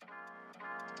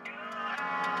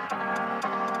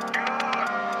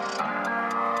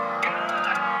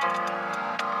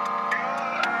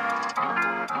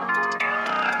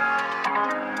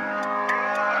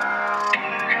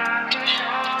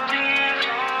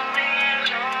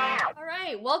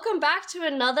Welcome back to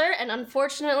another and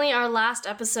unfortunately our last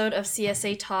episode of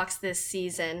CSA Talks this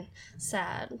season.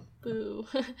 Sad. Boo.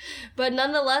 But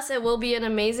nonetheless, it will be an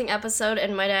amazing episode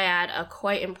and might I add, a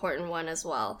quite important one as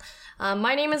well.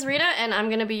 My name is Rita and I'm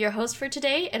going to be your host for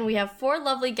today, and we have 4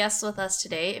 lovely guests with us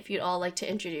today. If you'd all like to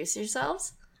introduce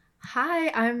yourselves.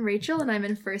 Hi, I'm Rachel and I'm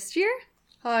in first year.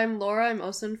 Hi, I'm Laura. I'm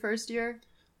also in first year.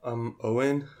 I'm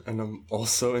Owen and I'm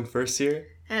also in first year.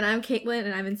 And I'm Caitlin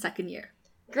and I'm in second year.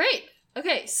 Great!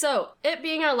 Okay, so it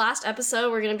being our last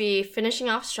episode, we're going to be finishing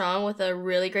off strong with a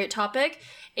really great topic,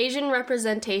 Asian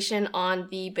representation on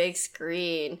the big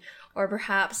screen, or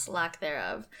perhaps lack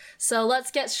thereof. So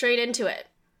let's get straight into it.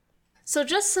 So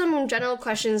just some general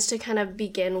questions to kind of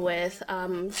begin with,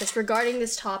 just regarding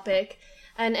this topic,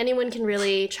 and anyone can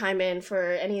really chime in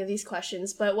for any of these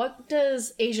questions, but what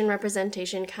does Asian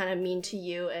representation kind of mean to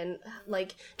you? And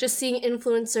like just seeing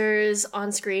influencers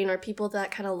on screen or people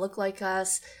that kind of look like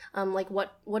us, like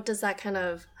what does that kind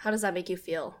of, how does that make you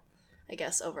feel, I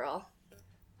guess, overall?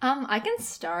 I can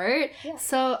start. Yeah.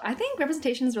 So I think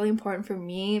representation is really important for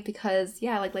me because,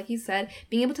 yeah, like you said,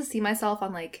 being able to see myself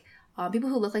on like people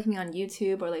who look like me on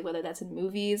YouTube or like whether that's in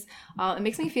movies, it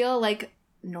makes me feel like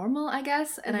normal, I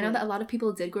guess. And I know that a lot of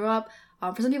people did grow up,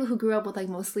 for some people who grew up with like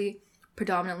mostly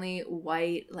predominantly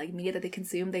white like media that they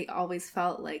consumed, they always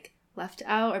felt like left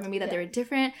out or maybe that they were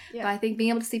different. But I think being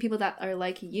able to see people that are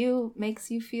like you makes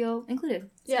you feel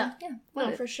included. So,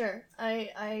 No, for sure.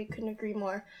 I couldn't agree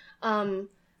more.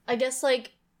 I guess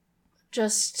like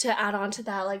just to add on to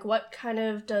that, like what kind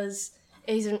of does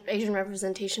Asian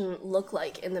representation look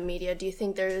like in the media? Do you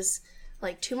think there's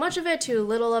like too much of it, too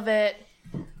little of it?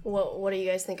 What do you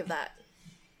guys think of that?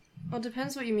 Well, it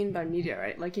depends what you mean by media,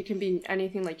 right? Like, it can be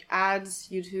anything like ads,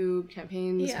 YouTube,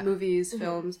 campaigns, movies,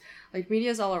 films. Like,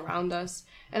 media is all around us.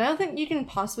 And I don't think you can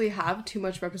possibly have too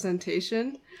much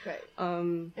representation. Right.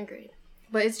 Agreed.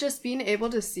 But it's just being able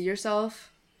to see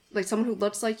yourself, like, someone who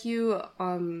looks like you,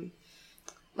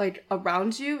 like,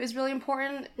 around you is really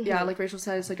important. Yeah, like Rachel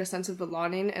said, it's like a sense of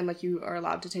belonging and, like, you are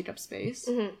allowed to take up space.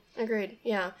 Agreed,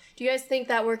 yeah. Do you guys think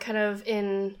that we're kind of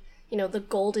in, you know, the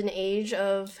golden age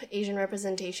of Asian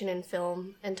representation in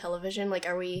film and television? Like,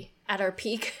 are we at our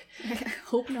peak? I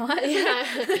hope not. Yeah.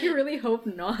 I really hope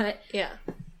not. Yeah.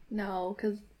 No,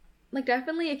 because, like,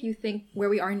 definitely if you think where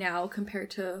we are now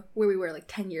compared to where we were, like,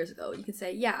 10 years ago, you can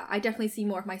say, yeah, I definitely see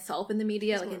more of myself in the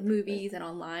media, like, in movies and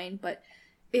online, but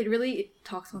it really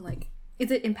talks on, like,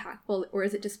 is it impactful or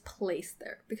is it just placed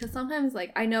there? Because sometimes,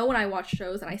 like, I know when I watch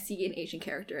shows and I see an Asian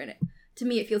character in it, to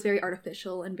me it feels very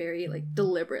artificial and very, like,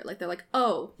 deliberate. Like, they're like,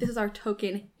 oh, this is our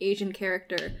token Asian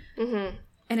character.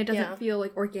 And it doesn't feel,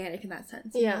 like, organic in that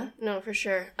sense. Yeah, no, for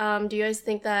sure. Do you guys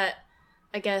think that,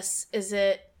 I guess, is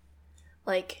it,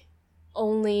 like,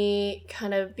 only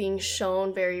kind of being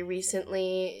shown very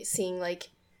recently, seeing,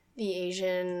 like, the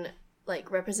Asian, like,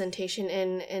 representation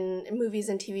in movies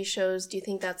and TV shows? Do you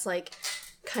think that's, like,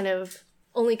 kind of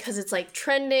only because it's, like,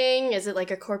 trending? Is it,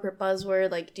 like, a corporate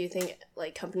buzzword? Like, do you think,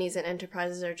 like, companies and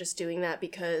enterprises are just doing that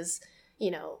because, you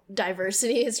know,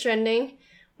 diversity is trending?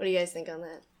 What do you guys think on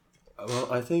that?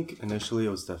 Well, I think initially it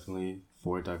was definitely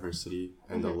for diversity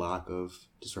and the lack of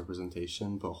just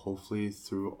representation, but hopefully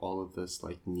through all of this,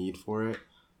 like, need for it,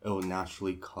 it will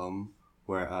naturally come,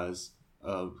 whereas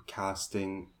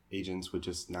casting Asians would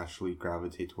just naturally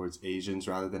gravitate towards Asians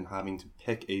rather than having to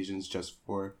pick Asians just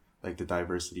for, like, the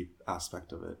diversity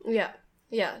aspect of it.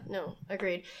 Yeah, no,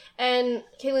 agreed. And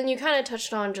Caitlin, you kind of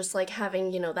touched on just, like,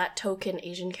 having, you know, that token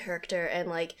Asian character, and,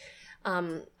 like,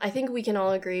 I think we can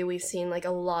all agree we've seen, like,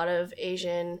 a lot of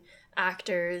Asian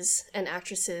actors and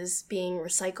actresses being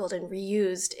recycled and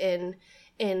reused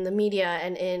in the media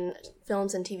and in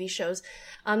films and TV shows.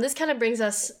 This kind of brings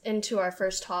us into our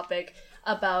first topic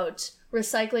about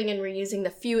recycling and reusing the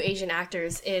few Asian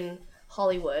actors in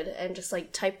Hollywood and just,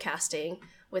 like, typecasting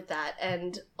with that.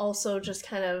 And also just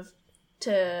kind of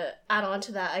to add on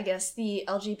to that, I guess, the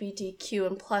LGBTQ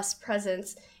and plus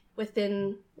presence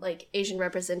within, like, Asian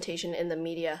representation in the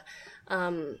media.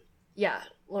 Yeah,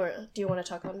 Laura, do you want to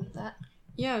talk on that?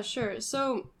 Yeah, sure.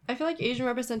 So I feel like Asian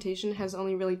representation has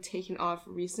only really taken off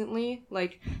recently.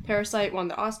 Like, Parasite won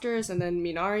the Oscars, and then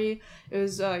Minari. It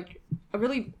was like a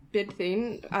really big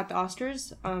thing at the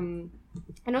Oscars.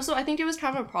 And also, I think it was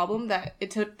kind of a problem that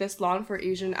it took this long for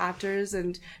Asian actors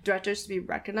and directors to be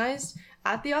recognized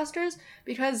at the Oscars,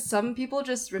 because some people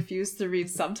just refused to read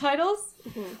subtitles.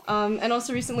 And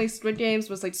also recently, Squid Games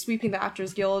was, like, sweeping the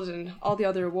Actors Guild and all the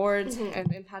other awards, and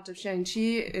the impact of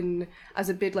Shang-Chi as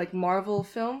a big, like, Marvel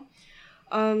film.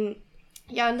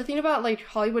 Yeah, and the thing about, like,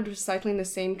 Hollywood recycling the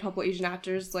same couple Asian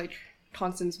actors, like,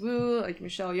 Constance Wu, like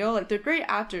Michelle Yeoh, like they're great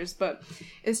actors, but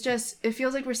it's just, it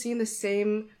feels like we're seeing the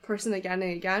same person again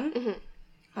and again.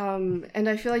 And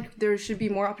I feel like there should be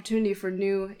more opportunity for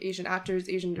new Asian actors,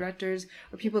 Asian directors,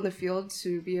 or people in the field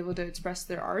to be able to express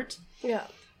their art. Yeah.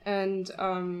 And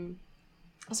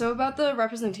so about the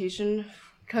representation,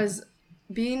 because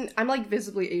I'm like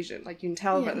visibly Asian, like you can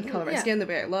tell by the color of my skin, the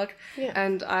way I look,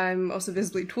 and I'm also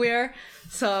visibly queer,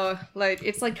 so like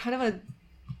it's like kind of a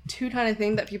two kind of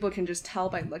thing that people can just tell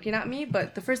by looking at me,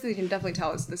 but the first thing you can definitely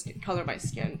tell is the color of my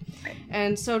skin.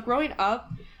 And so growing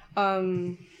up, I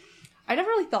never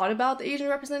really thought about the Asian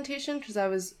representation because I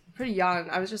was pretty young.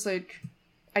 I was just like,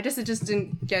 it just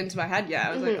didn't get into my head yet.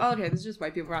 I was like, oh, okay, this is just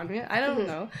white people around me. I don't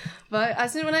know. But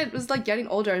as soon when I was like getting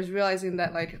older, I was realizing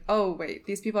that like, oh wait,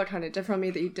 these people are kind of different from me.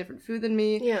 They eat different food than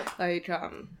me. Yeah. Like,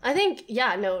 I think,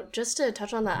 just to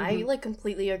touch on that, I like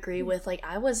completely agree with, like,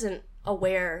 I wasn't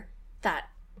aware that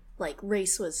like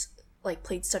race was like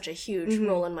played such a huge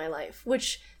role in my life,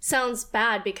 which sounds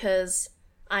bad because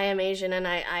I am Asian and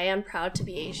I am proud to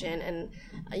be Asian, and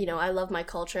you know, I love my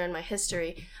culture and my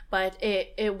history, but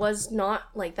it was not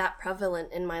like that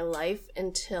prevalent in my life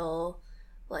until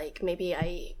like maybe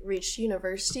I reached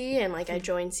university and like I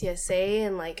joined CSA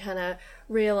and like kind of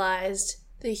realized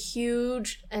the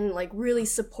huge and like really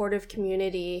supportive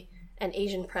community and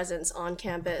Asian presence on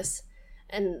campus.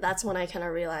 And that's when I kind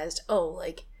of realized, oh,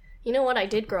 like, you know what, I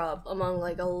did grow up among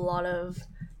like a lot of,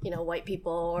 you know, white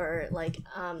people, or like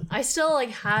I still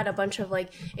like had a bunch of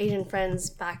like Asian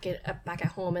friends back at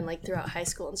home and like throughout high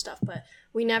school and stuff, but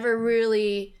we never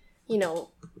really, you know,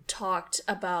 talked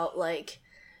about like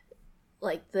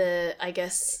the, I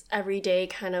guess, everyday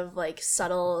kind of like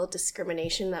subtle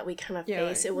discrimination that we kind of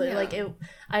face. It was like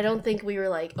I don't think we were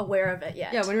like aware of it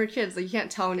yet. Yeah, when we were kids, like you can't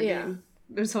tell when you're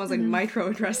there's someone's like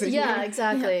microaddressing you. Yeah,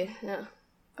 exactly. Yeah.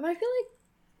 But I feel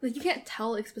like you can't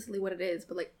tell explicitly what it is,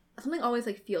 but like something always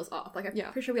like feels off. Like I'm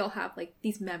pretty sure we all have like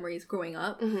these memories growing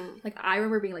up. Like I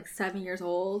remember being like 7 years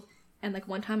old, and like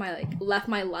one time I like left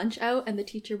my lunch out, and the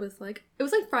teacher was like, it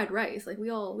was like fried rice. Like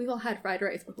we've all had fried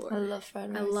rice before. I love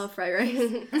fried rice. I love fried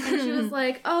rice. And she was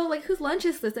like, oh, like whose lunch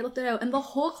is this? They looked it out, and the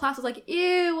whole class was like,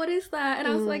 ew, what is that? And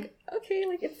I was like, okay,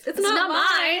 like it's not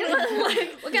mine.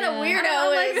 Like what kind of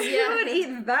weirdo is? Who would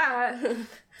eat that?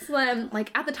 So then,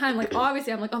 like, at the time, like,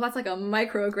 obviously, I'm like, oh, that's, like, a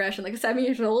microaggression. Like, 7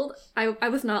 years old, I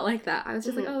was not like that. I was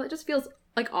just like, oh, it just feels,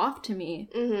 like, off to me.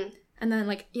 And then,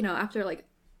 like, you know, after, like,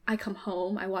 I come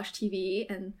home, I watch TV,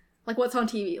 and, like, what's on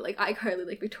TV? Like, iCarly,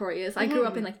 like, Victorious. I grew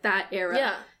up in, like, that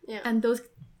era. Yeah. And those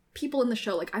people in the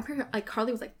show, like, I'm pretty, like,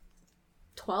 Carly was, like,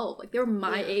 12. Like, they were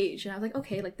my age. And I was like,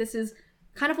 okay, like, this is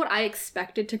kind of what I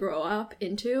expected to grow up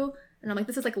into. And I'm like,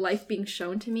 this is, like, life being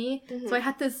shown to me. So I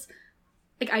had this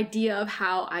like idea of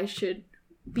how I should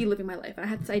be living my life, and I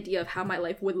had this idea of how my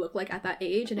life would look like at that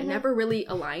age, and it never really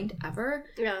aligned ever.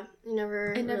 Yeah, you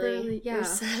never really were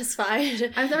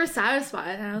satisfied. I was never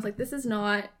satisfied, and I was like, this is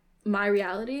not my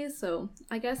reality. So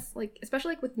I guess like,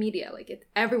 especially like with media, like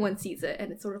everyone sees it,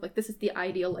 and it's sort of like, this is the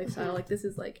ideal lifestyle, like this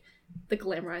is like the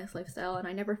glamorized lifestyle, and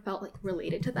I never felt like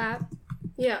related to that.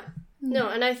 Yeah. No,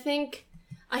 and I think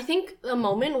a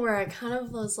moment where I kind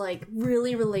of was like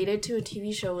really related to a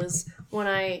TV show was when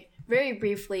I very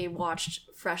briefly watched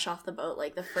Fresh Off the Boat,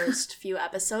 like the first few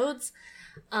episodes.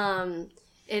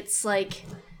 It's like,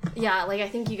 yeah, like I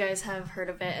think you guys have heard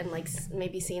of it and like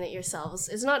maybe seen it yourselves.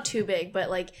 It's not too big, but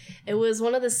like it was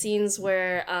one of the scenes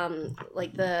where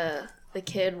like the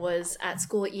kid was at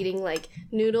school eating like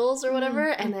noodles or whatever,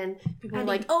 and then people were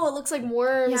like, oh, it looks like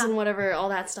worms and whatever, all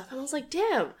that stuff. And I was like,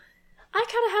 damn, I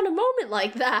kind of had a moment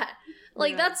like that.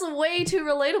 Like, that's way too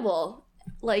relatable.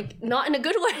 Like, not in a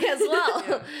good way as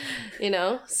well. You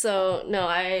know? So, no,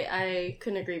 I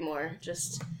couldn't agree more.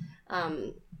 Just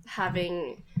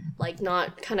having, like,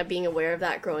 not kind of being aware of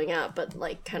that growing up, but,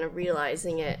 like, kind of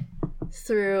realizing it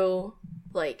through,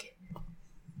 like,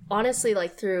 honestly,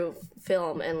 like, through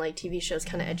film and, like, TV shows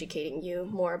kind of educating you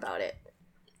more about it.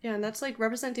 Yeah, and that's like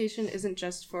representation isn't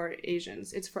just for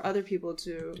Asians. It's for other people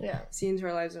to see into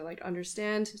our lives and like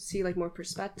understand, see like more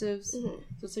perspectives. So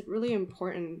it's like really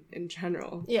important in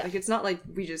general. Yeah. Like it's not like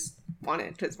we just want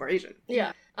it because we're Asian.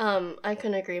 Yeah. I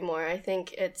couldn't agree more. I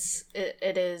think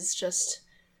it is just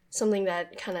something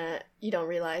that kind of you don't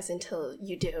realize until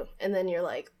you do. And then you're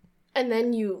like, and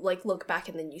then you like look back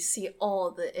and then you see all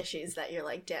the issues that you're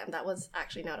like, damn, that was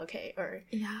actually not okay. Or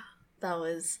that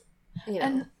was... You know.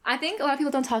 And I think a lot of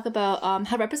people don't talk about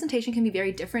how representation can be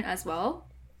very different as well,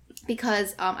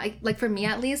 because I like, for me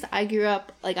at least, I grew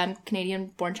up like, I'm Canadian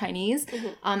born Chinese,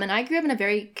 and I grew up in a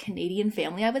very Canadian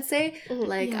family, I would say.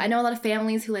 Like I know a lot of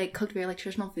families who like cooked very like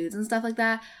traditional foods and stuff like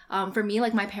that. For me,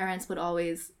 like my parents would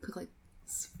always cook like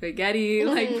spaghetti.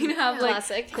 Like we have like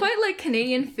Classic. quite like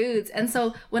Canadian foods. And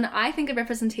so when I think of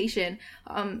representation,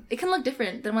 it can look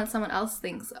different than what someone else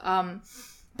thinks.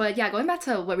 But yeah, going back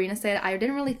to what Rena said, I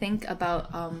didn't really think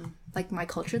about like my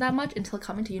culture that much until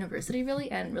coming to university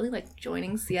really, and really like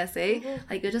joining CSA.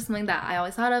 Like it's just something that I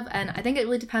always thought of, and I think it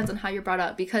really depends on how you're brought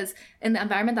up, because in the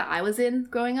environment that I was in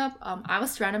growing up, I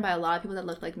was surrounded by a lot of people that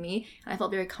looked like me, and I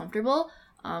felt very comfortable.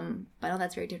 But I know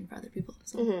that's very different for other people.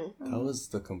 So. That was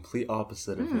the complete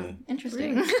opposite of me.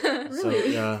 Interesting. So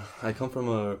yeah, I come from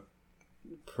a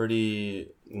pretty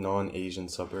non-Asian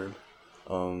suburb.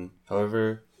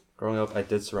 However, growing up, I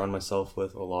did surround myself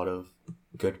with a lot of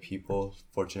good people,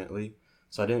 fortunately.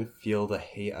 So I didn't feel the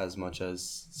hate as much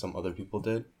as some other people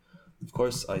did. Of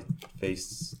course, I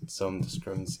faced some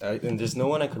discrimination. And there's no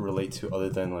one I could relate to other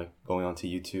than, like, going onto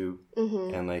YouTube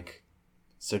and, like,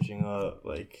 searching up,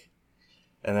 like...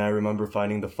 And I remember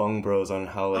finding the Fung Bros on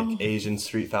how, like, Asian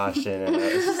street fashion. And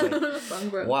it's just like, Fung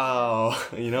Bros. wow,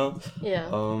 you know? Yeah.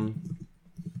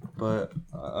 But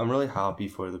I'm really happy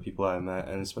for the people I met,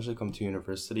 and especially come to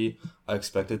university, I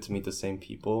expected to meet the same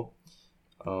people.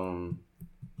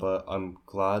 But I'm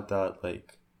glad that,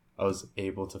 like, I was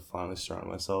able to finally surround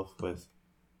myself with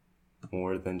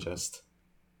more than just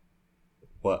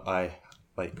what I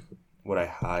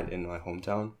had in my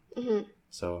hometown.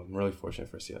 So I'm really fortunate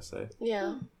for CSA.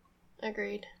 Yeah.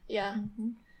 Agreed. Yeah.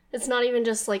 It's not even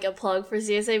just like a plug for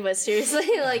CSA, but seriously,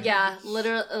 like, yeah,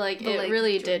 literally, like, it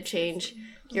really did change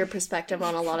your perspective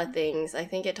on a lot of things. I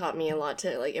think it taught me a lot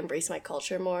to, like, embrace my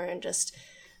culture more and just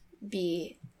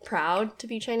be proud to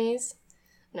be Chinese.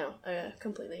 No, I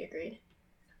completely agreed.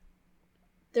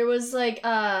 There was, like,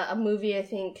 a movie I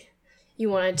think you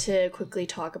wanted to quickly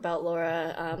talk about,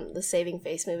 Laura, the Saving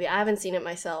Face movie. I haven't seen it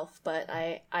myself, but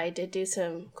I did do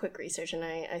some quick research, and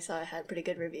I saw it had pretty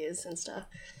good reviews and stuff.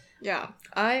 Yeah,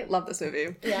 I love this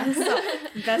movie. Yeah. So,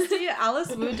 Bestie,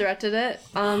 Alice Wu directed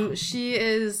it. She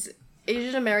is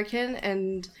Asian American,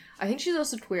 and I think she's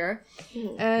also queer.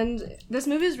 And this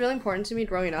movie is really important to me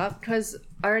growing up, because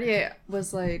I already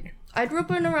was like, I grew up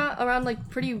in around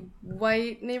like pretty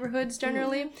white neighborhoods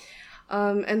generally.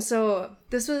 And so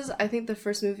this was, I think, the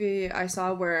first movie I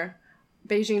saw where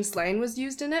Beijing slang was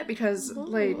used in it, because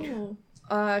like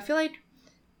I feel like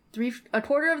a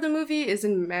quarter of the movie is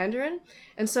in Mandarin,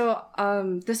 and so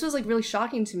this was like really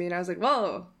shocking to me, and I was like,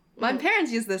 whoa, my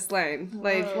parents use this slang,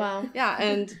 like, Wow. yeah.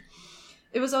 And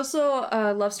it was also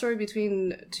a love story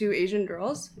between two Asian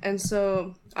girls, and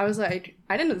so I was like,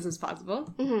 I didn't know this was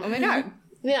possible. Oh my god.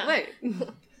 Yeah. Wait.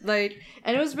 Like,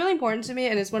 and it was really important to me,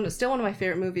 and it's still one of my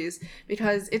favorite movies,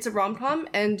 because it's a rom-com,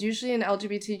 and usually in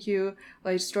LGBTQ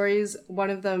like stories, one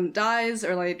of them dies,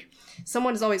 or like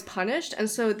someone is always punished, and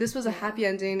so this was a happy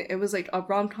ending. It was like a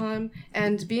rom-com,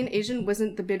 and being Asian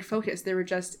wasn't the big focus. They were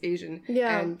just Asian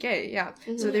and gay, yeah.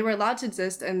 So they were allowed to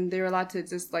exist, and they were allowed to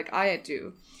exist like I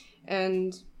do,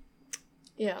 and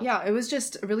yeah, it was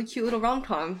just a really cute little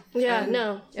rom-com. Yeah, And,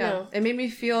 no. It made me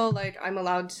feel like I'm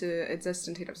allowed to exist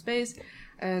and take up space,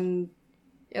 and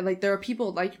like there are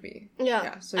people like me.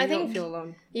 Yeah. So you don't feel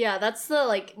alone. Yeah, that's the,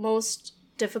 like, most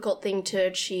difficult thing to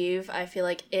achieve, I feel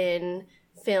like, in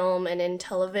film and in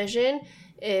television,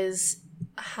 is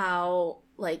how,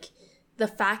 like, the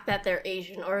fact that they're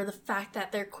Asian or the fact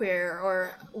that they're queer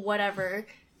or whatever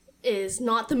is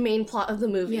not the main plot of the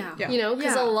movie. Yeah. You know,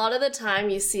 because a lot of the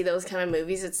time you see those kind of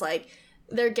movies, it's like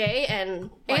they're gay and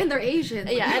they're Asian.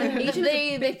 Yeah, and Asians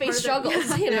they face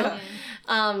struggles, you know.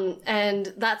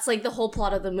 And that's like the whole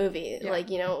plot of the movie. Yeah.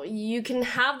 Like, you know, you can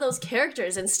have those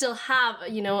characters and still have,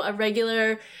 you know, a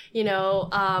regular, you know,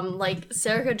 like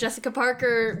Sarah Jessica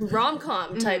Parker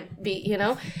rom-com type beat, you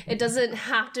know? It doesn't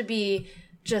have to be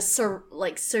just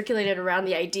like circulated around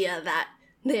the idea that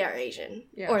they are Asian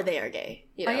or they are gay.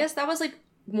 You know? I guess that was like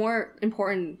more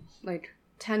important like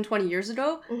 10, 20 years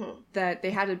ago, that they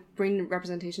had to bring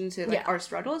representation to like our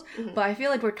struggles. But I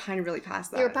feel like we're kind of really past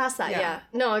that. We're past that, yeah.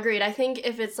 No, agreed. I think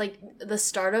if it's like the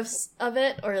start of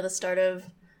it or the start of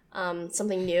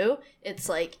something new, it's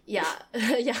like, yeah,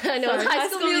 I know. Sorry, High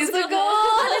School Musical.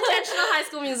 Unintentional High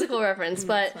School Musical reference.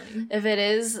 But if it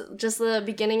is just the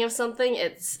beginning of something,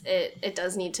 it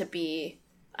does need to be,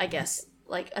 I guess,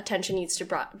 like, attention needs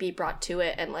to be brought to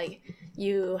it, and like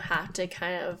you have to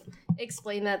kind of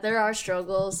explain that there are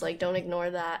struggles, like, don't ignore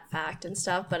that fact and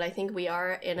stuff. But I think we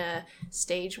are in a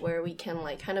stage where we can,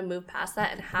 like, kind of move past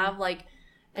that and have, like,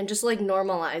 and just, like,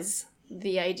 normalize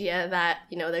the idea that,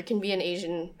 you know, there can be an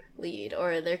Asian lead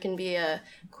or there can be a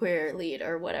queer lead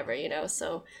or whatever, you know.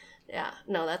 So yeah,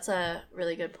 no, that's a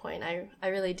really good point. I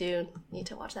really do need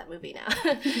to watch that movie now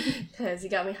because you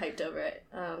got me hyped over it.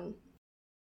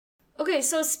 Okay,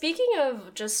 so speaking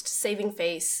of just saving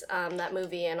face, that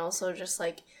movie, and also just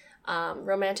like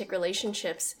romantic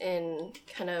relationships in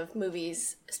kind of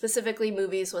movies, specifically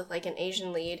movies with like an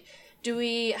Asian lead,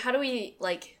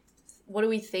 what do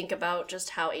we think about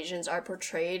just how Asians are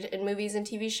portrayed in movies and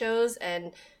TV shows,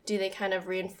 and do they kind of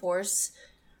reinforce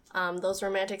those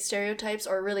romantic stereotypes,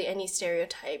 or really any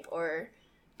stereotype, or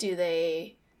do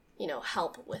they,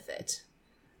 help with it,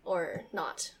 or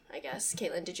not? I guess.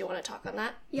 Caitlin, did you want to talk on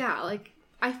that? Yeah, like,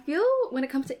 I feel when it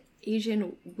comes to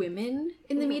Asian women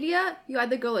in the media, you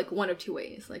either go, like, one of two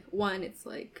ways. Like, one, it's,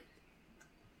 like,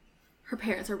 her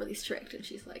parents are really strict, and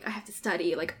she's like, I have to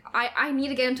study. Like, I need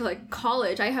to get into, like,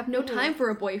 college. I have no time for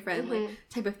a boyfriend, like,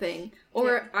 type of thing.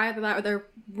 Or either that, or they're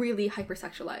really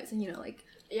hypersexualized. And, like,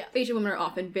 Asian women are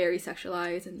often very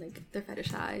sexualized, and, like, they're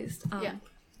fetishized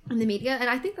in the media. And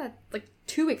I think that, like,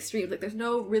 two extremes. Like, there's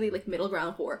no really, like, middle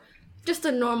ground for just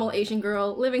a normal Asian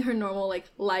girl living her normal, like,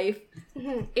 life.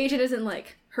 Asian isn't,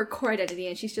 like, her core identity,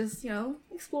 and she's just,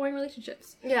 exploring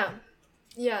relationships. Yeah.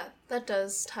 Yeah, that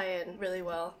does tie in really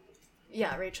well.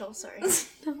 Yeah, Rachel, sorry.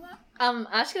 I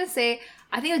was gonna say,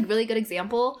 I think a really good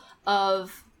example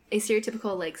of a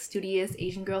stereotypical, like, studious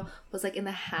Asian girl was, like, in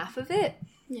the half of it.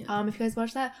 Yeah. If you guys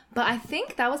watched that. But I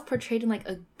think that was portrayed in, like,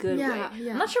 a good way.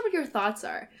 Yeah. I'm not sure what your thoughts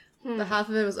are. The half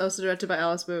of it was also directed by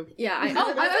Alice Wu. Yeah, I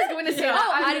was going to say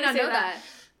that. I did not know that.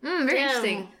 Very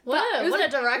interesting. What a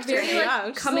director. Very,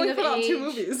 like, coming of age. 2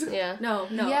 movies. Yeah. No.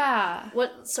 Yeah.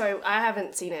 Sorry, I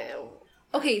haven't seen it.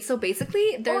 Okay, so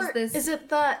basically, there's this... Is it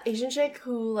the Asian chick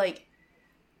who, like,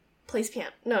 plays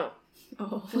piano? No.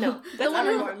 Oh. No. The one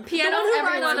who... Piano,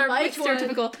 everyone are which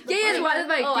stereotypical. Yeah, that's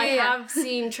right. I have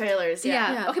seen trailers,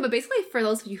 yeah. Okay, but basically, for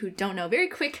those of you who don't know, very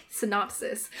quick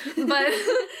synopsis. But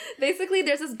basically,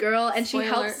 there's this girl, and she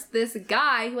helps this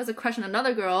guy who has a crush on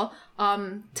another girl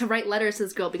to write letters to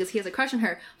this girl because he has a crush on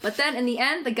her. But then, in the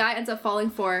end, the guy ends up falling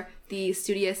for the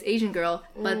studious Asian girl,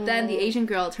 but then the Asian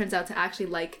girl turns out to actually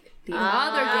like the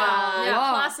other girl. Yeah,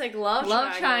 classic love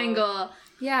triangle.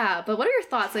 Yeah, but what are your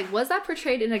thoughts? Like, was that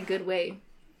portrayed in a good way?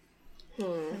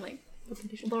 Like,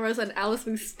 Laura's an Alice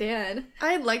Wu stan.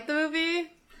 I liked the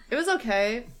movie. It was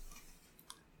okay.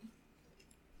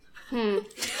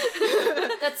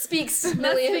 That speaks a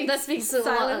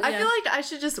lot. I feel like I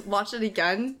should just watch it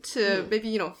again to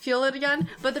maybe, feel it again.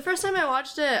 But the first time I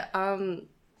watched it,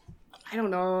 I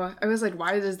don't know. I was like,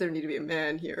 why does there need to be a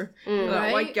man here?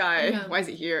 Right? White guy. Why is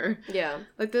he here? Yeah.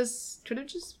 Like, this could have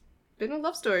just been a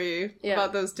love story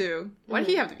about those two. Why did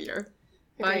he have to be here?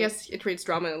 Well, I guess it creates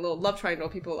drama and a little love triangle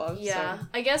people love. Yeah. So.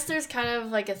 I guess there's kind of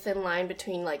like a thin line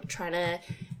between like trying to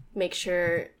make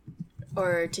sure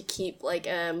or to keep like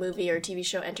a movie or TV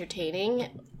show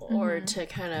entertaining or to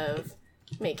kind of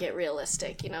make it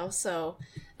realistic, So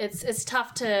it's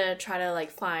tough to try to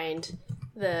like find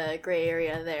the gray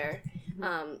area there.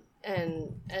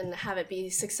 And have it be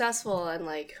successful and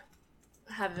like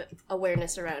have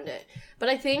awareness around it. But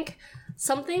I think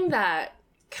something that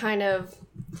kind of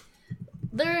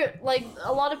there, like,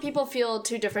 a lot of people feel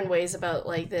two different ways about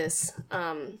like this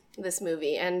this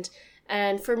movie, and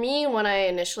for me, when I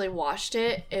initially watched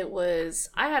it,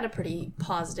 I had a pretty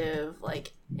positive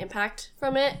like impact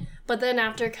from it, but then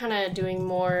after kind of doing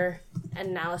more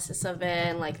analysis of it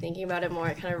and like thinking about it more,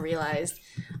 I kind of realized,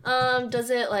 does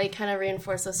it like kind of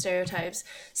reinforce those stereotypes?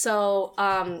 So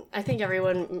I think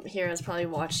everyone here has probably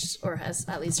watched or has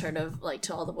at least heard of like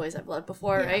To All the Boys I've Loved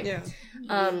before, right? Yeah.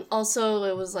 Also,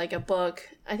 it was like a book.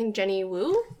 I think Jenny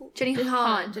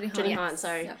Han.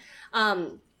 Sorry. Yeah.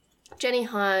 Jenny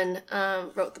Han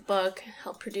wrote the book,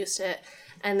 helped produce it,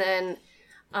 and then.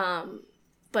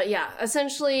 But yeah,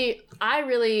 essentially, I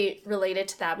really related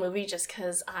to that movie just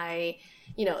because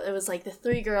it was like the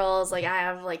three girls. Like I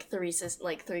have like three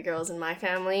girls in my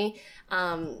family,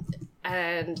 and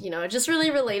it just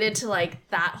really related to like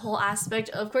that whole aspect.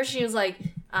 Of course, she was like,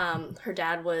 her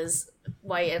dad was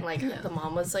white and like the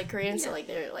mom was like Korean, so like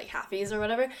they're like halfies or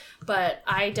whatever. But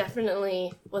I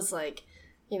definitely was like,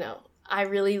 I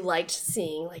really liked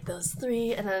seeing like those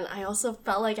three, and then I also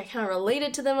felt like I kind of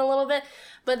related to them a little bit.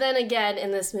 But then again, in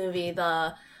this movie,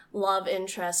 the love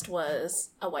interest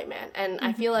was a white man, and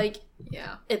I feel like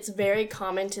it's very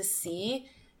common to see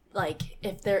like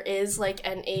if there is like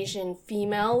an Asian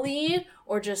female lead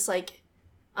or just like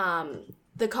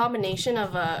the combination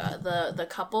of the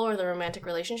couple or the romantic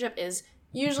relationship is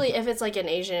usually, if it's like an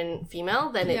Asian female,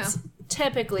 then it's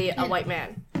typically a white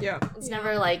man. Yeah, it's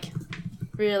never like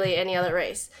really any other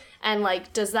race. And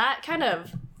like, does that kind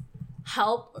of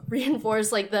help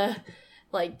reinforce like the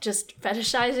like just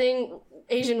fetishizing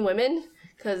Asian women?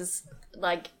 Because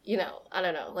like, I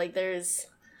don't know, like there's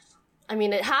I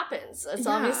mean, it happens. It's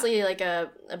obviously like a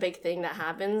big thing that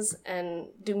happens. And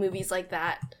do movies like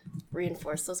that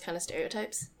reinforce those kind of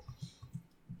stereotypes?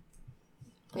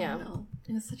 Yeah. No.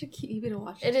 And it's such a cute movie to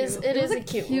watch. It is a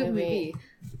cute movie.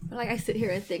 But like I sit here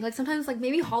and think, like sometimes like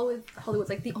maybe Hollywood's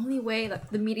like the only way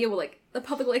that the media will like the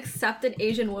public will accept an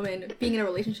Asian woman being in a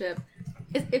relationship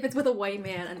is if it's with a white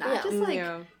man, and that just like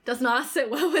does not sit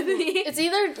well with me. It's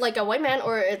either like a white man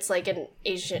or it's like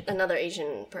another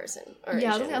Asian person. Or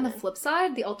Yeah, Asian on the woman. flip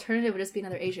side, the alternative would just be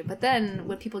another Asian. But then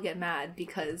would people get mad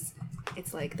because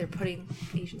it's like they're putting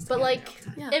Asians But together like,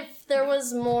 all the time. if there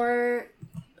was more,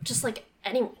 just like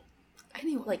anyone,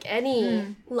 like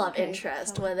any love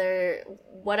interest,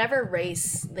 whatever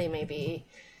race they may be,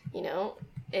 you know,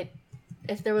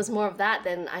 if there was more of that,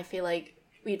 then I feel like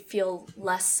we'd feel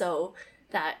less so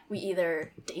that we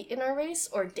either date in our race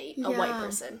or date a white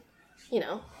person. You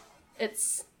know,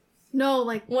 it's no,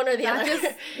 like one or the that other.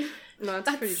 just- No,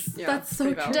 that's so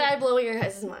pretty valid. Did I blow your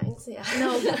guys' minds? Yeah.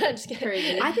 No, I'm just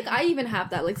kidding. I think I even have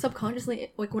that, like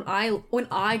subconsciously, like when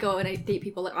I go and I date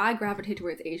people, like I gravitate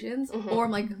towards Asians, or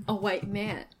I'm like a white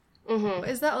man.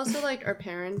 Is that also like our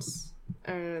parents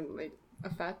like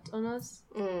effect on us?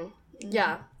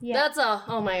 Yeah. That's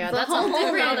oh my god, that's a whole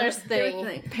other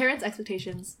thing. Parents'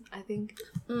 expectations, I think.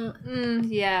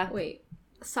 Yeah. Wait,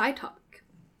 side topic.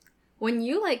 When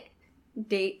you like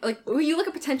date, like when you look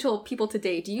at potential people to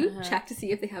date, do you check to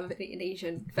see if they have an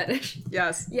Asian fetish?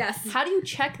 Yes. Yes. How do you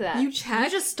check that? You check.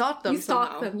 You just stalk them. You stalk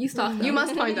somehow. them. You stalk them. You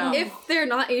must find out. If they're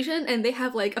not Asian and they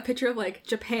have like a picture of like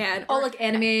Japan Oh, or like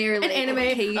anime or like an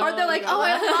anime, K- or they're like, oh,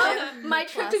 I love my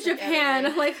trip to Classic Japan.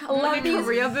 anime. Like, love these,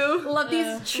 Korea boo. love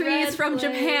these trees red from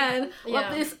flag. Japan. Yeah.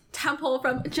 Love this temple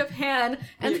from Japan,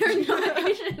 and they're not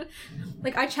Asian.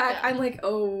 Like, I check. I'm like,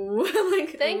 oh,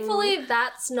 like. Thankfully,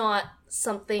 that's not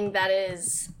something that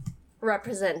is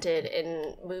represented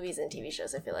in movies and TV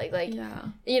shows. I feel like yeah.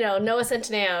 you know, Noah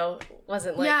Centineo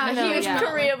wasn't like Yeah, a no, huge yeah.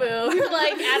 Korea boo,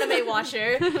 like anime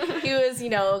watcher. He was, you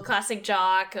know, classic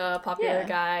jock, popular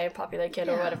guy, popular kid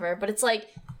or whatever. But it's like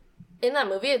in that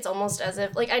movie, it's almost as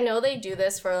if like I know they do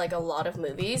this for like a lot of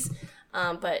movies,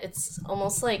 but it's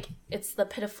almost like it's the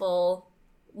pitiful,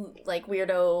 like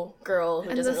weirdo girl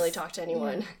who doesn't really talk to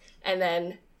anyone, and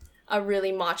then a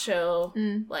really macho,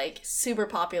 like super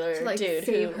popular like, dude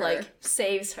save who her. like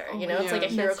saves her. You know, it's like a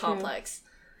hero That's true. complex.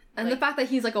 And the fact that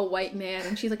he's like a white man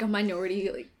and she's like a minority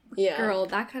like Yeah. girl,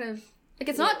 that kind of like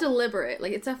it's not deliberate.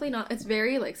 Like it's definitely not. It's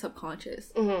very like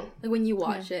subconscious. Like when you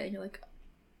watch it and you're like,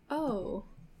 oh,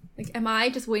 like am I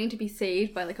just waiting to be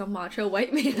saved by like a macho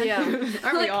white man? Yeah.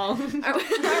 Aren't we all? Are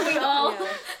we all?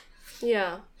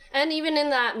 Yeah. And even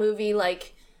in that movie,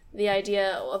 like the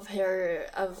idea of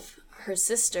her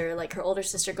sister, like her older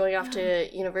sister going off to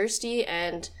university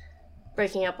and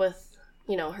breaking up with,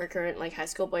 you know, her current like high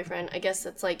school boyfriend. I guess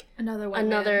that's like Another white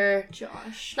man.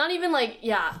 Josh. not even like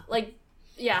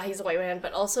he's a white man,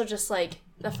 but also just like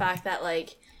the fact that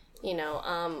like, you know,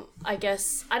 I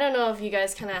guess I don't know if you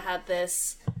guys kind of had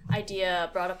this idea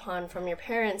brought upon from your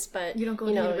parents, but You don't go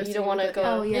you to know, university you don't want to with go. it.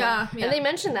 Oh, yeah. And they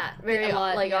mentioned that very A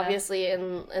lot, like yeah. obviously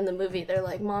in the movie. They're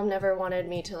like, Mom never wanted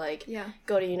me to like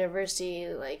go to university,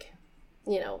 like,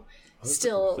 you know, I was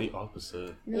still the complete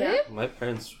opposite. yeah. My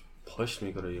parents pushed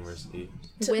me to go to university.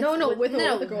 with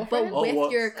a girlfriend. Oh,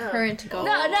 what? your current girl.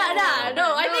 No,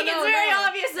 I think it's very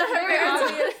obvious that her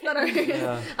parents.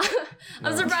 Yeah.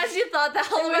 I'm surprised you thought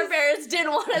that all of our parents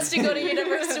didn't want us to go to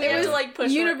university. We had to like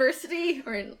push University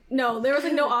or no, there was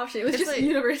like no option. It was just like-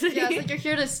 university. Yeah, it's like you're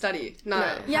here to study,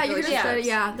 not Yeah, you're just study.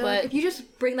 Yeah, But- but if you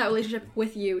just bring that relationship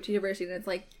with you to university, then it's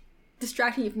like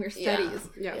distracting you from your studies.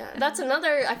 Yeah. Yeah, that's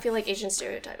another, I feel like, Asian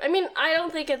stereotype. I mean, I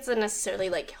don't think it's a necessarily,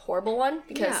 like, horrible one,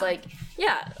 because, Yeah. like,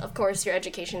 yeah, of course, your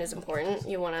education is important.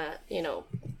 You want to, you know,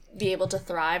 be able to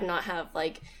thrive, not have,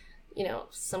 like, you know,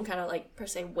 some kind of, like, per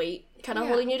se, weight kind of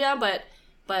holding you down,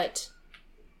 but,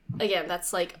 again,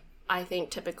 that's, like, I think,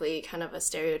 typically kind of a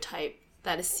stereotype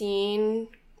that is seen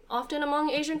often among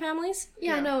Asian families.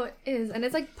 Yeah, no, it is, and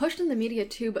it's like pushed in the media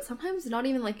too. But sometimes not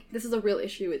even like this is a real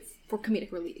issue. It's for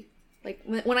comedic relief. Like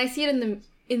when I see it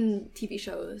in TV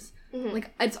shows, like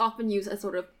it's often used as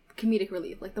sort of comedic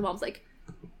relief. Like the mom's like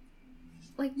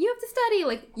you have to study.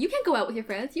 Like you can't go out with your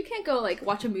friends. You can't go like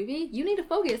watch a movie. You need to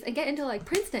focus and get into like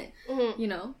Princeton. You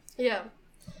know. Yeah.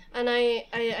 And I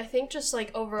think just,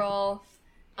 like, overall,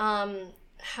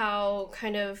 how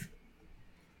kind of,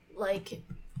 like,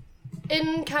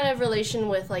 in kind of relation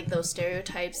with, like, those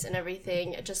stereotypes and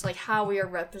everything, just, like, how we are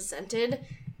represented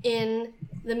in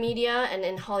the media and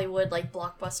in Hollywood, like,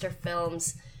 blockbuster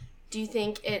films, do you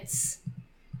think it's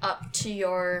up to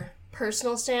your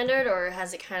personal standard, or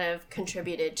has it kind of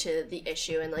contributed to the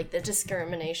issue and, like, the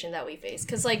discrimination that we face?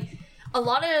 Because, like, a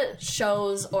lot of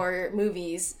shows or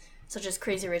movies, such as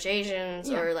Crazy Rich Asians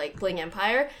or like Bling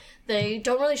Empire, they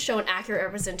don't really show an accurate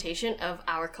representation of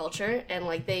our culture, and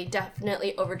like they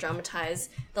definitely over dramatize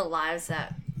the lives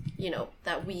that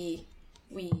that we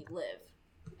live,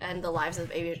 and the lives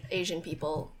of Asian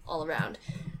people all around.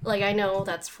 Like, I know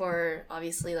that's for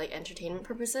obviously like entertainment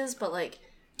purposes, but like,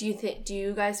 do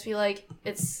you guys feel like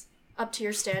it's up to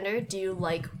your standard? Do you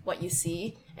like what you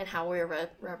see and how we're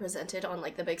represented on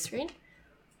like the big screen?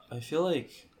 I feel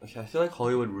like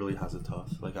Hollywood really has it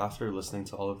tough. Like, after listening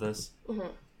to all of this,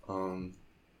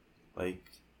 like,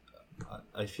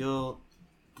 I feel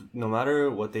no matter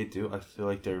what they do, I feel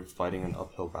like they're fighting an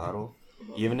uphill battle.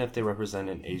 Even if they represent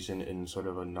an Asian in sort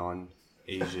of a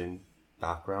non-Asian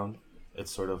background,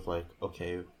 it's sort of like,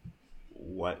 okay,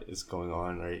 what is going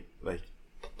on, right? Like,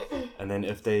 and then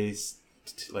if they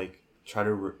like try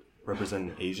to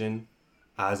represent an Asian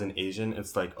as an Asian,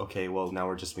 it's like, okay, well, now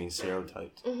we're just being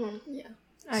stereotyped. Yeah,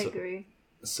 I agree.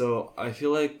 So I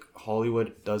feel like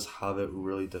Hollywood does have it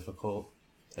really difficult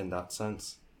in that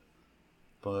sense.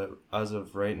 But as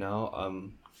of right now,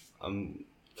 I'm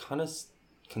kind of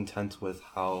content with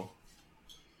how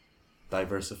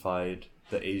diversified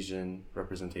the Asian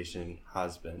representation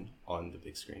has been on the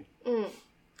big screen.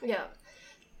 Yeah.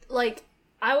 Like,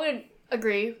 I would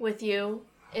agree with you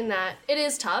in that it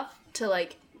is tough to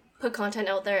like put content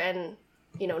out there and,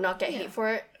 not get hate for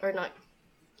it or not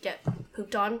get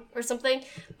pooped on or something.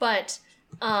 But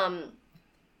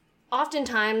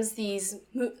oftentimes these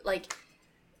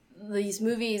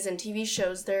movies and TV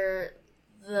shows, they're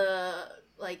the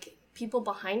like people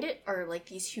behind it are like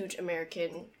these huge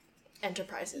American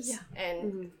enterprises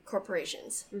and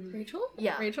corporations. Rachel?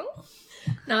 Yeah. Rachel?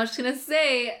 Now I was just gonna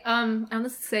say, I'm gonna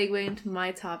segue into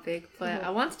my topic, but I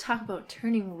want to talk about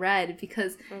Turning Red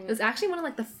because it was actually one of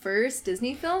like the first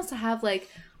Disney films to have like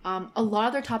a lot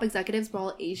of their top executives were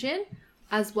all Asian,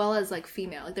 as well as like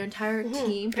female, like their entire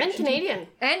team And Canadian.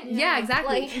 And yeah,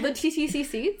 exactly. Like, The TTC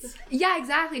seats? Yeah,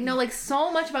 exactly. No, like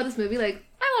so much about this movie. Like,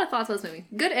 I have a lot of thoughts about this movie.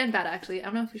 Good and bad, actually. I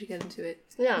don't know if we should get into it.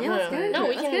 Yeah, let's get into it.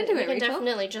 we Let's can, get into we it, can Rachel.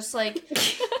 definitely just like,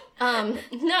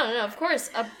 no, of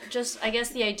course. Just, I guess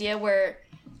the idea where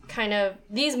kind of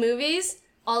these movies,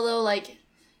 although like,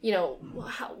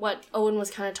 what Owen was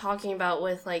kind of talking about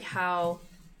with like how,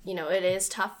 it is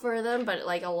tough for them, but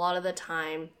like a lot of the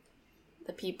time,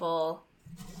 the people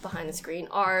behind the screen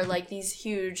are like these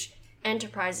huge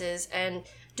enterprises. And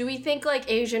do we think like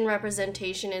Asian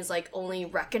representation is like only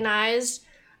recognized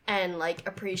and like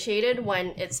appreciated when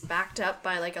it's backed up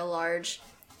by like a large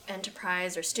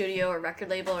enterprise or studio or record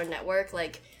label or network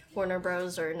like Warner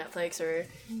Bros or Netflix or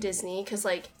Disney? Because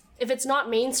like if it's not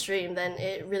mainstream, then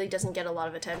it really doesn't get a lot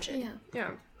of attention.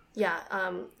 Yeah.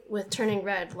 With Turning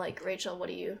Red, like, Rachel, what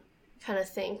do you kind of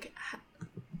think?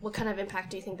 What kind of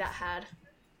impact do you think that had?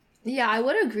 Yeah, I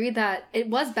would agree that it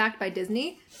was backed by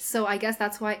Disney, so I guess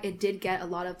that's why it did get a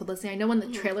lot of publicity. I know when the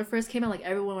trailer first came out, like,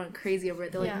 everyone went crazy over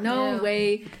it. They're like, no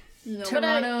way.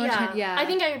 Toronto. I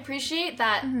think I appreciate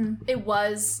that it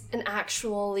was an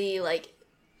actually, like,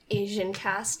 Asian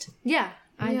cast. Yeah,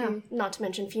 I agree. Not to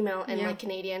mention female and, like,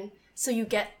 Canadian. So you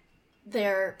get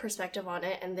their perspective on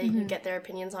it, and you get their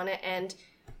opinions on it, and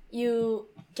you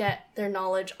get their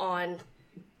knowledge on,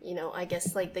 I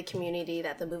guess, like, the community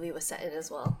that the movie was set in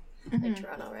as well. Like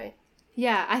Toronto, right?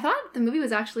 Yeah, I thought the movie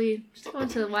was actually, just going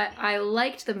to why I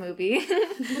liked the movie.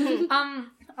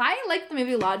 I liked the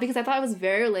movie a lot because I thought it was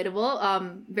very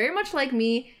relatable. Very much like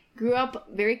me, grew up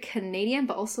very Canadian,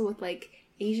 but also with like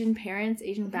Asian parents,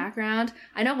 Asian background.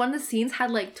 I know one of the scenes had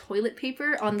like toilet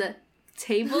paper on the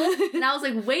table, and I was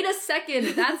like, wait a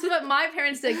second, that's what my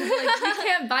parents did. Cause like, we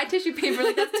can't buy tissue paper,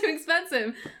 like that's too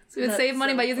expensive. So we would save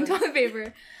money by using toilet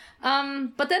paper.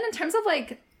 But then in terms of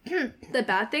like the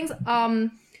bad things,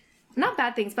 not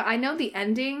bad things, but I know the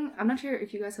ending. I'm not sure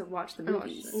if you guys have watched the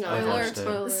movie.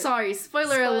 Spoiler. Sorry,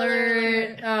 spoiler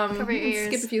alert. Cover your ears.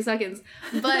 Skip a few seconds.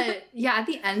 But yeah, at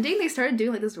the ending, they started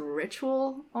doing like this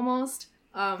ritual almost.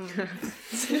 Where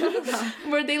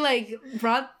they like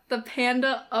brought the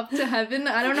panda up to heaven.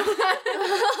 I don't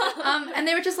know. And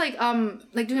they were just like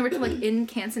doing a ritual like in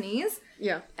Cantonese.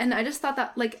 Yeah. And I just thought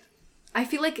that like, I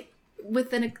feel like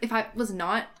if I was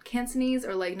not Cantonese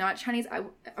or like not Chinese, I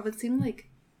would seem like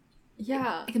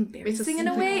embarrassing in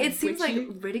a way. It seems like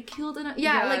ridiculed in a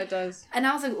like it does. And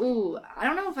I was like, ooh, I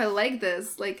don't know if I like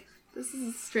this. Like, this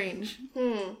is strange.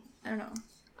 I don't know.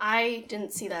 I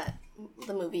didn't see the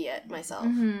movie yet myself,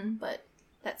 but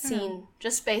that scene,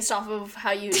 just based off of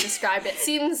how you described it,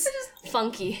 seems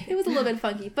funky. It was a little bit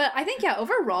funky, but I think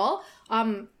overall,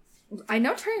 I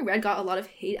know Turning Red got a lot of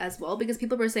hate as well because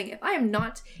people were saying if I am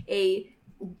not a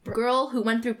girl who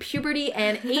went through puberty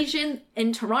and Asian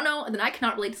in Toronto, and then I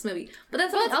cannot relate to this movie. But then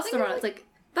something else Toronto, it's like,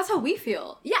 that's how we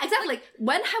feel. yeah, exactly. Like,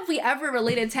 when have we ever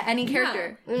related to any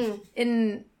character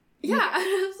in? Yeah,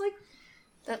 I was like,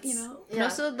 That's you know. And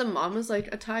also, the mom was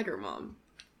like a tiger mom.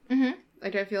 Mhm.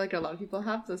 Like, I feel like a lot of people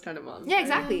have those kind of moms. Yeah,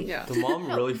 exactly. Yeah. The mom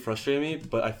really frustrated me,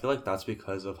 but I feel like that's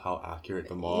because of how accurate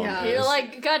the mom Yeah. is. You're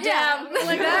like, goddamn, Yeah.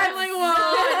 like That's- like whoa,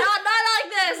 not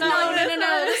like this.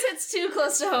 No. This hits too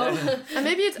close to home. And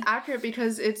maybe it's accurate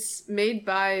because it's made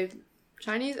by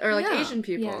Chinese or like Yeah. Asian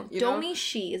people. Yeah. You know? Domi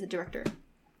Shi is a director.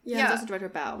 Yeah. He's also director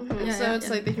of Bao. Yeah, So yeah, it's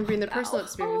yeah. like they can bring their personal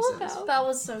experiences. That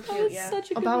was so cute. Yeah.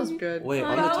 Such a Oh, that was good. Wait,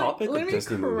 on the topic of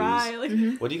Disney movies,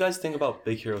 Like, what do you guys think about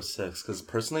Big Hero 6? Because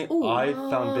personally, I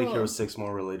found Big Hero 6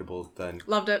 more relatable than...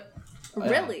 Loved it.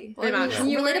 Really? They match.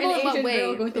 You were Relatable an in what Asian way?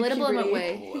 girl going through Relatable in what puberty.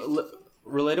 way?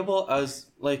 Relatable as,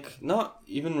 like, not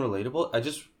even relatable. I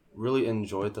just really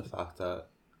enjoyed the fact that,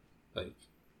 like,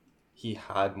 he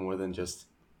had more than just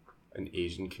an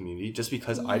Asian community. Just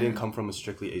because I didn't come from a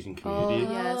strictly Asian community.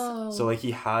 Yes. So, like,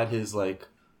 he had his, like,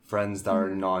 friends that are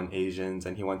non-Asians,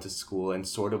 and he went to school and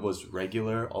sort of was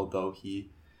regular, although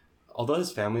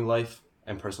his family life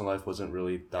and personal life wasn't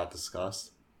really that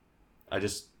discussed. I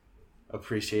just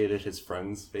appreciated his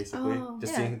friends, basically.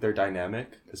 Just seeing their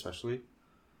dynamic, especially.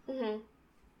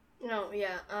 No,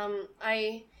 yeah.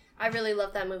 I really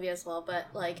love that movie as well. But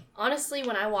like, honestly,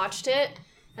 when I watched it,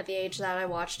 at the age that I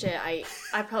watched it, I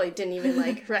probably didn't even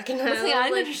like recognize. I I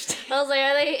was like,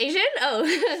 are they Asian?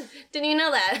 Oh, didn't you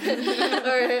know that?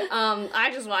 Or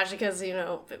I just watched it because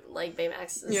like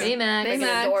Baymax is Baymax. freaking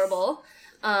Baymax. adorable.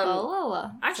 Oh,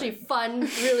 Actually,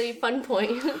 really fun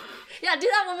point. Yeah, do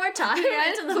that one more time.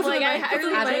 Yeah, to the point. I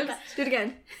really like that. Do it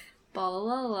again.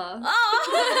 Balala.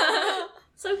 Oh,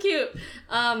 so cute.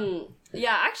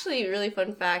 Yeah, actually, really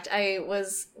fun fact. I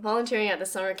was volunteering at the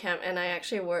summer camp, and I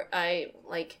actually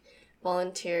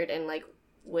volunteered and like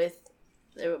with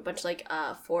there were a bunch of like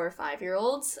 4 or 5 year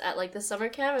olds at like the summer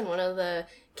camp, and one of the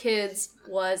kids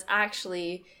was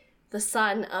actually the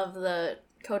son of the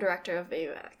co-director of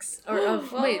Baymax or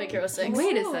of Big Hero 6.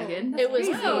 Wait a second. It was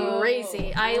crazy.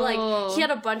 crazy. I like he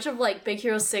had a bunch of like Big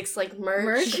Hero 6 like merch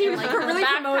Merch? and like Really the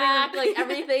promoting backpack, like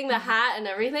everything, the hat and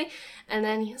everything. And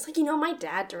then he was like, my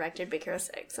dad directed Big Hero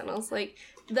 6. And I was like,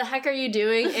 the heck are you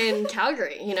doing in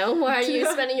Calgary? Why are you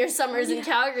spending your summers in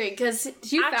Calgary? Because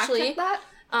You actually, fact check that?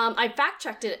 I fact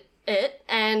checked it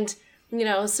and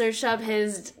searched up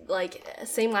his like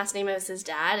same last name as his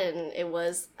dad, and it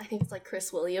was, I think it's like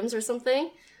Chris Williams or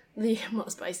something, the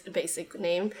most basic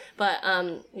name, but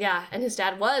yeah, and his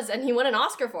dad and he won an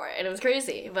Oscar for it, and it was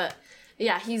crazy. But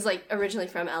yeah, he's like originally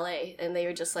from LA, and they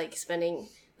were just like spending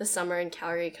the summer in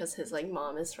Calgary because his like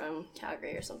mom is from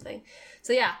Calgary or something.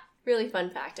 So yeah, really fun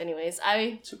fact. Anyways,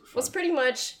 I was pretty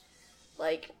much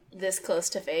like this close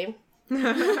to fame.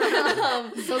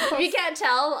 If you can't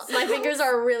tell, my fingers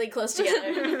are really close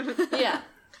together. Yeah.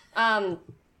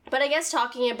 But I guess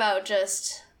talking about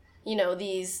just,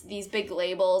 these big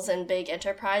labels and big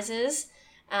enterprises,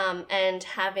 and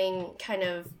having kind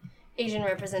of Asian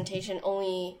representation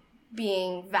only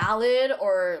being valid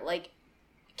or like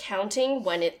counting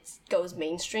when it goes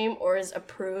mainstream or is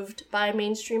approved by a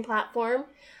mainstream platform.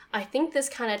 I think this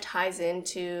kind of ties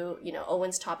into,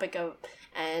 Owen's topic of,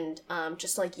 and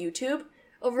just like YouTube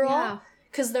overall.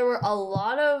 Because there were a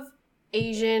lot of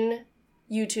Asian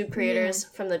YouTube creators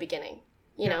from the beginning,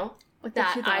 Like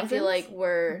that the I feel 2000s? like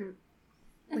were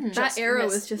That era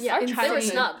was just they were insane.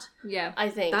 snubbed, Yeah. I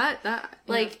think. That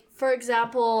Like, for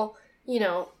example,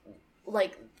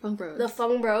 like Funk Bros. the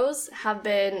Fung Bros have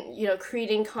been,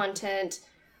 creating content,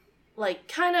 like,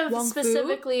 kind of Wong Fu?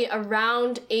 specifically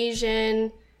around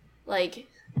Asian, like,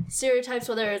 stereotypes,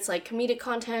 whether it's, like, comedic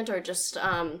content or just,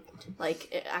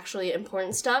 like, actually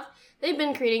important stuff. They've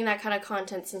been creating that kind of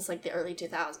content since, like, the early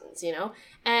 2000s,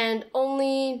 And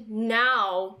only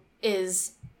now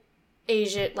is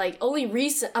Asian, like,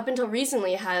 up until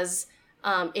recently has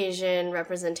Asian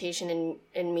representation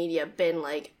in media been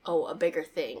like, a bigger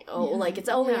thing. Like it's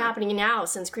only happening now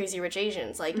since Crazy Rich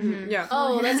Asians. Like, Yeah.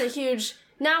 that's a huge,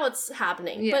 now it's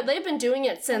happening. Yeah. But they've been doing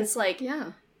it since like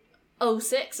yeah.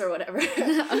 06 or whatever,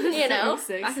 you know?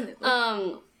 Back in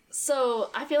the,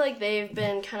 So I feel like they've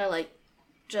been kind of like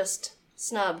just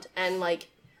snubbed, and like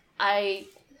I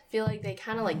feel like they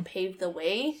kind of like paved the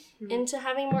way into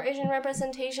having more Asian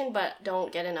representation, but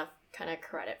don't get enough kind of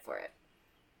credit for it.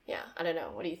 Yeah, I don't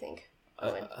know. What do you think?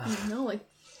 Owen? no, like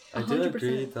I do 100%.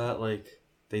 agree that like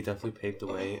they definitely paved the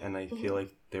way, and I feel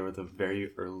like they were the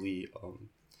very early,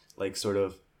 like sort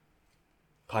of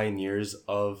pioneers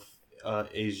of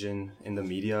Asian in the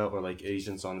media, or like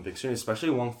Asians on the big screen, especially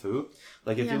Wong Fu.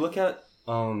 Like if you look at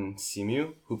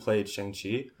Simu, who played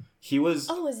Shang-Chi, he was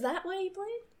Oh, is that what he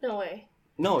played? No way.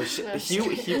 no,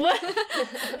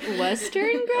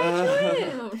 Western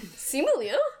graduate? Simu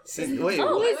Liu? wait,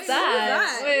 Oh, Who's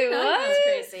that? Wait, That's what?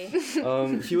 crazy.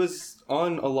 he was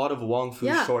on a lot of Wong Fu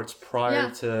Yeah. shorts prior Yeah.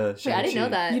 to Shang-Chi. Wait, I didn't know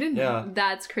that. You didn't. Yeah.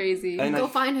 That's crazy. And Go I-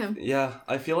 find him. Yeah,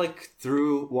 I feel like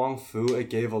through Wong Fu, it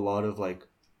gave a lot of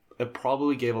it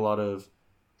probably gave a lot of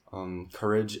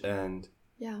courage and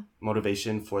Yeah.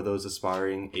 motivation for those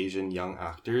aspiring Asian young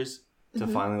actors to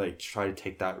Mm-hmm. finally try to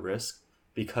take that risk,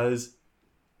 because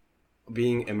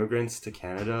being immigrants to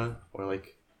Canada or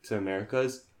to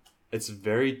Americas, it's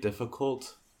very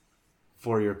difficult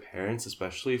for your parents,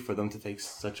 especially for them to take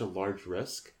such a large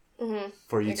risk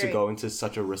for you to Agree. go into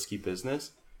such a risky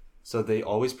business. So they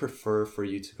always prefer for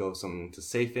you to go something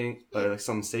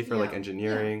something safer like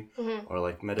engineering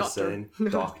or medicine,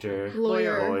 doctor,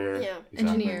 Lawyer. Yeah. exactly.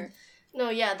 Engineer. No,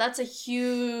 yeah, that's a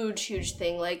huge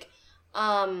thing.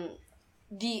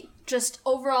 The just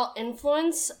overall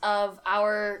influence of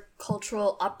our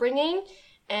cultural upbringing,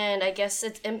 and I guess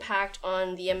its impact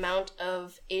on the amount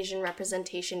of Asian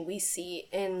representation we see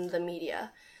in the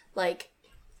media.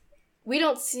 We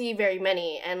don't see very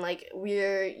many, and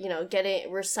we're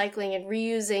we're cycling and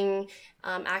reusing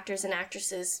actors and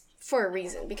actresses for a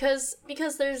reason, because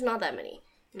there's not that many.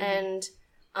 And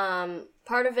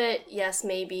part of it, yes,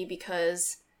 maybe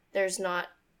because there's not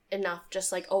enough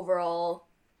just overall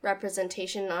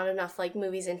representation, not enough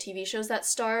movies and TV shows that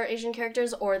star Asian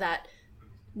characters or that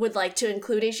would like to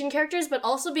include Asian characters, but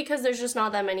also because there's just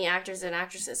not that many actors and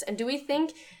actresses. And do we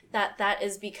think that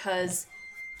is because,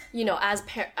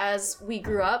 as we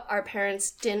grew up, our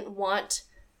parents didn't want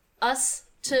us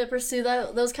to pursue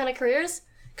those kind of careers?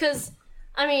 Because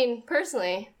I mean,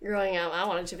 personally, growing up, I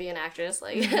wanted to be an actress.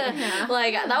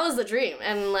 That was the dream.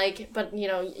 And but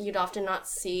you'd often not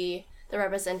see the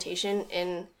representation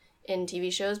in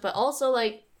TV shows, but also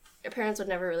your parents would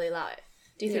never really allow it.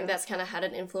 Do you think that's kind of had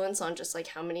an influence on just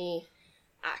how many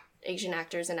Asian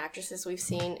actors and actresses we've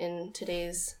seen in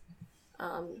today's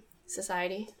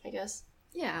society, I guess?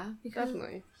 Yeah, because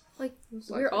Definitely.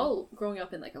 we're all growing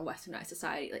up in a westernized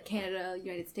society, Canada,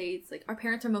 United States. Our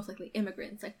parents are most likely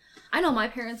immigrants. I know my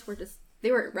parents were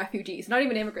they were refugees, not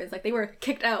even immigrants. They were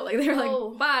kicked out. They were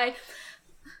Oh. bye.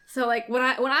 So when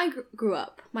I grew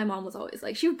up, my mom was always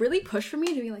she really pushed for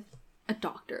me to be a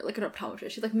doctor, an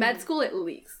optometrist. She's med school at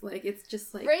least. It's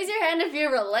just Raise your hand if you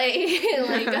relate.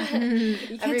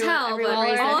 you can tell, but everyone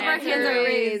raised all of their our hand. hands are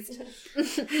raised.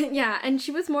 Yeah, and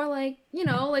she was more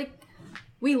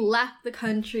we left the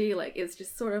country, it's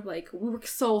just sort of we worked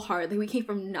so hard, we came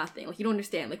from nothing, you don't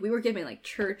understand, we were given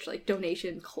church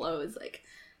donation clothes,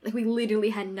 we literally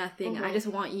had nothing. I just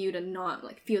want you to not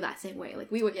feel that same way,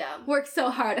 we would work so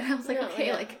hard. And I was okay,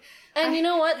 yeah. And you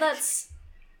know what, that's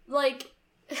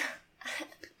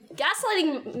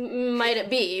gaslighting might it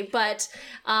be, but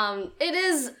it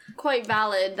is quite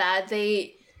valid that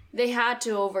they had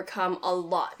to overcome a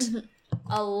lot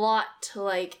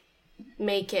to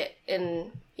make it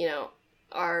in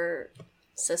our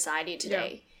society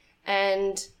today.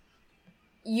 And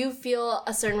you feel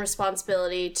a certain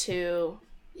responsibility to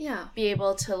be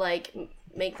able to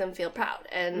make them feel proud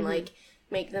and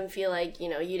make them feel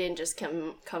you didn't just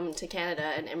come to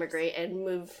Canada and immigrate and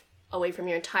move away from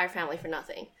your entire family for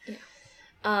nothing.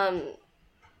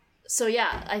 So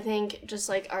yeah, I think just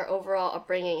our overall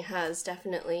upbringing has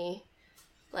definitely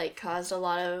caused a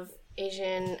lot of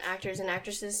Asian actors and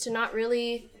actresses to not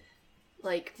really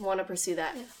want to pursue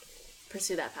that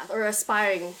path, or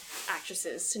aspiring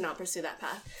actresses to not pursue that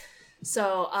path.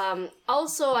 So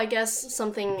also I guess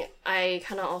something I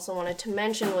kind of also wanted to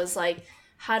mention was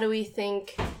how do we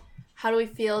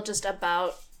feel just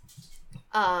about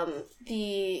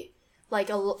there's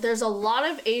a lot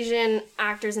of Asian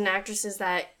actors and actresses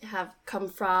that have come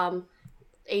from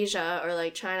Asia or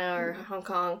China or Hong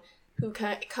Kong who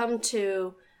come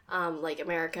to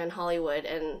America and Hollywood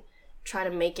and try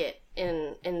to make it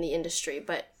in the industry,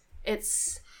 but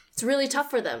it's really tough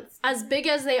for them. As big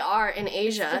as they are in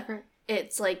Asia,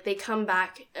 it's they come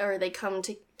back or they come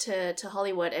to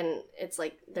Hollywood and it's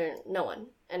they're no one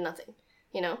and nothing,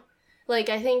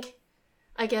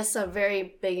 I guess a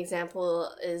very big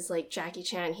example is Jackie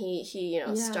Chan. He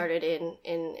started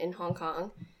in Hong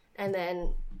Kong, and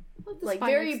then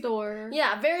very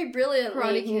brilliantly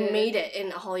Karate Kid. made it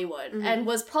in Hollywood, and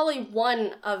was probably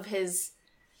one of his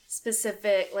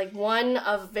specific one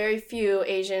of very few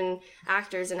Asian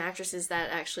actors and actresses that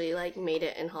actually made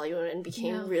it in Hollywood and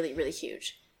became really, really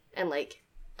huge and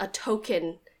a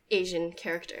token Asian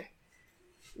character.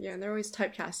 Yeah, they're always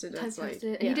typecasted as like Typecasted.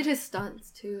 And yeah. he did his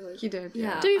stunts too. Like, he did.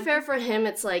 Yeah. To be fair for him,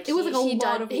 it's like It was, like, a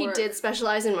lot of he work. did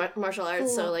specialize in martial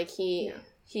arts, so Cool. like he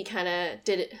kind of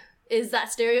did it. Is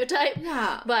that stereotype?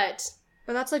 yeah. But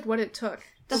But that's like what it took.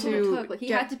 That's what it took. Like he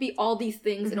had to be all these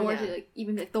things in order Yeah. to like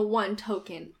even like the one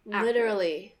token. actor.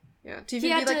 literally, Yeah, to He even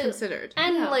be had like to- considered.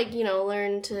 and Yeah. like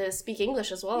learn to speak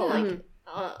English as well, Yeah. like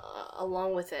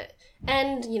along with it,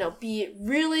 and be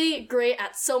really great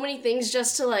at so many things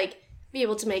just to like be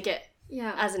able to make it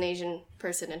Yeah. as an Asian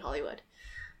person in Hollywood.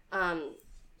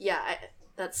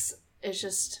 It's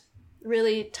just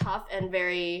really tough and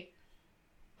very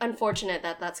unfortunate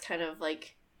that that's kind of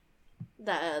like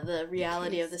the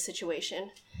reality of the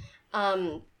situation.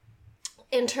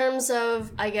 In terms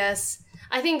of, I guess,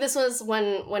 I think this was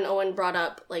when Owen brought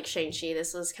up like Shang-Chi,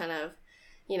 this was kind of,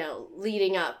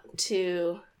 leading up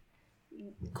to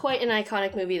quite an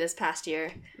iconic movie this past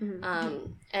year.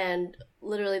 And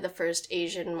literally the first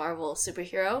Asian Marvel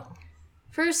superhero.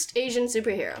 First Asian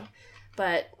superhero.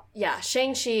 But yeah,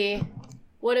 Shang-Chi,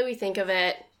 what do we think of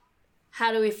it?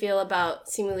 How do we feel about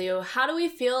Simu Liu? How do we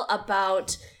feel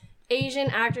about Asian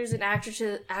actors and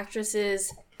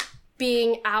actresses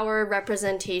being our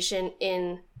representation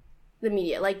in the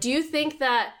media? Like, do you think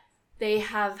that they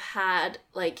have had,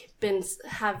 like,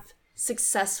 have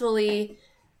successfully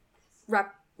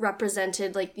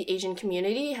represented, like, the Asian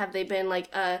community? Have they been,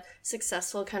 like, a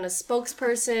successful kind of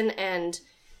spokesperson and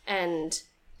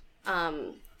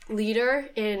leader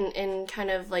in kind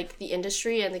of, like, the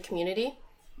industry and the community?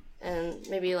 And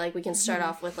maybe, like, we can start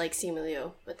off with, like, Simu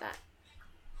Liu with that.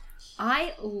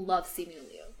 I love Simu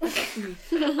Liu. All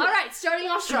right, starting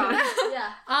off strong.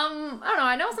 Yeah. I don't know.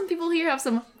 I know some people here have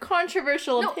some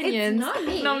controversial opinions. not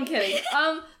me. No, I'm kidding.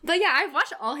 But yeah, I've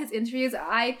watched all his interviews.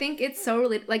 I think it's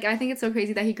so I think it's so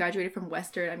crazy that he graduated from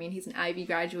Western. I mean, he's an Ivy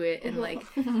graduate, and like,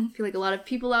 I feel like a lot of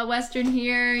people at Western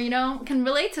here, can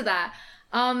relate to that.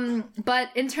 But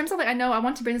in terms of like, I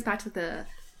want to bring this back to the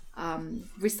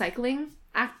recycling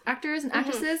actors and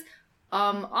actresses.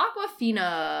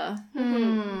 Awkwafina.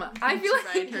 I feel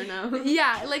like Right her now.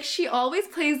 yeah, like she always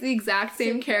plays the exact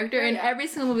same character in every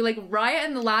single movie. Like Raya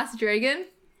and the Last Dragon,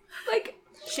 like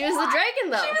She was the dragon,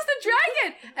 though. she was the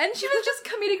dragon, and she was just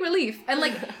comedic relief. And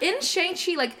like in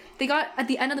Shang-Chi, like they got at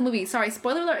the end of the movie. Sorry,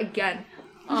 spoiler alert again.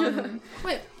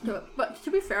 Wait, but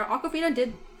to be fair, Awkwafina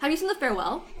did. Have you seen The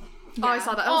Farewell? Oh, I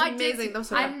saw that. That was I did amazing. see- That was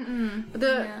so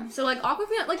good. So like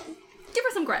Awkwafina, like give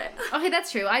her some credit. Okay,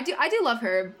 that's true. I do love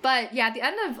her. But yeah, at the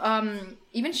end of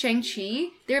even Shang-Chi,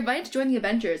 they were invited to join the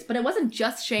Avengers, but it wasn't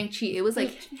just Shang-Chi. It was like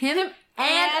him and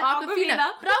Awkwafina. Awkwafina.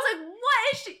 But I was like, what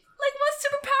is she? Like, what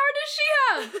superpower does she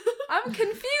have? I'm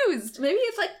confused. Maybe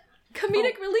it's like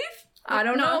Comedic relief? I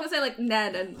don't no, I know. was gonna say like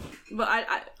Ned but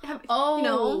I have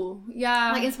Oh,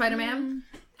 yeah. like in Spider-Man.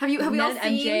 Have we all Ned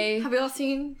and seen? MJ. Have we all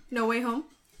seen No Way Home?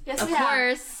 Yes, Of we have.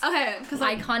 course. Okay, because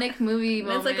like Iconic movie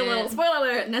moment. Ned's like a little spoiler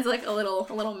alert. Ned's like a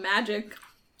little magic.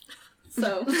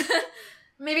 So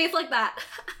maybe it's like that.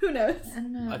 Who knows? I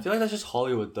don't know. I feel like that's just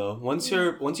Hollywood though. Once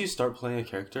you start playing a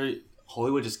character,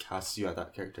 Hollywood just casts you at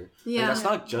that character. Yeah. Like, that's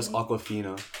not just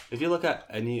Awkwafina. If you look at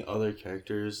any other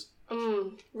characters,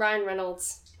 Ryan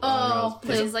Reynolds Oh,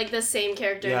 plays like the same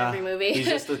character in every movie. he's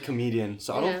just the comedian.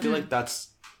 So I Yeah. don't feel like that's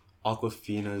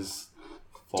Awkwafina's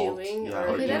fault. Doing yeah, or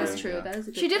Okay, that is doing, true. yeah. That is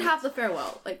a good She did point. have The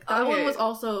Farewell. Like that one Okay. was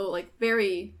also like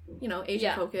very Asian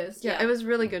Yeah. focused. Yeah, it was a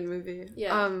really good movie.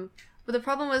 Yeah. But the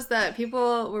problem was that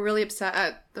people were really upset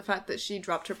at the fact that she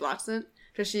dropped her black accent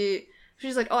because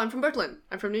she's like, oh, I'm from Brooklyn.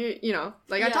 I'm from I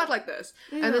Yeah. talk like this.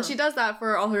 And then she does that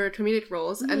for all her comedic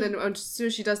roles. And then as soon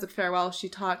as she does The Farewell, she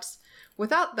talks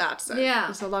without that accent. Yeah.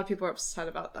 And so a lot of people are upset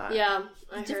about that. Yeah,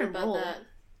 I heard different about role. that.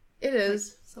 It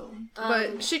is. So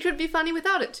But she could be funny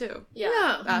without it too.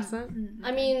 Yeah. The accent.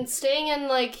 I mean, staying in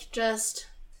like just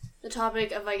the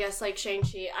topic of I guess like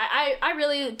Shang-Chi, I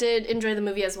really did enjoy the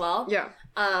movie as well. Yeah.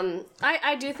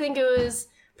 I do think it was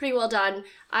pretty well done.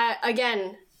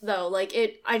 I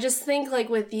just think like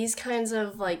with these kinds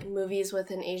of like movies with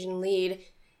an Asian lead,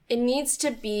 it needs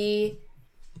to be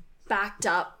backed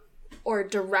up or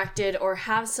directed or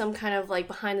have some kind of like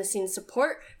behind the scenes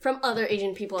support from other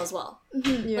Asian people as well.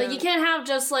 Yeah. Like you can't have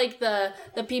just like the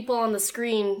people on the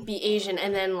screen be Asian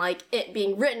and then like it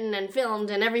being written and filmed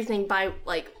and everything by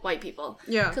like white people.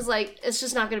 Yeah. Because like it's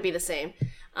just not going to be the same.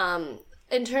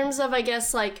 In terms of I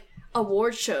guess like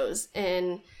award shows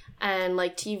and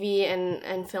like TV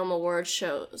and film award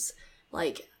shows,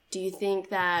 like do you think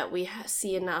that we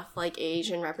see enough like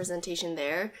Asian representation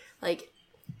there? Like,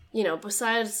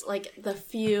 besides like the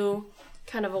few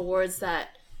kind of awards that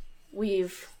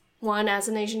we've won as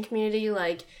an Asian community,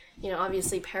 like,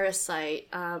 obviously Parasite,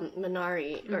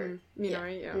 Minari, or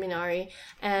Minari, yeah. Minari,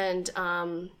 and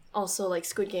also like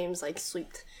Squid Games like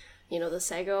swept, the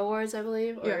SAG Awards, I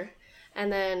believe,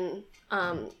 and then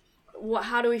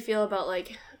how do we feel about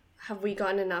like, have we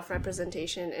gotten enough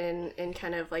representation in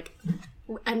kind of like,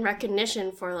 and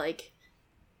recognition for like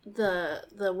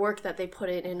the work that they put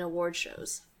in award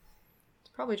shows? It's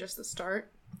probably just the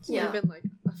start. It's Yeah. only been like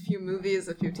a few movies,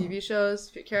 a few TV shows,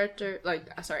 a few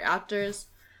actors.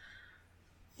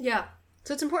 Yeah.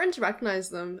 So it's important to recognize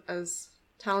them as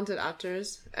talented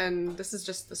actors, and this is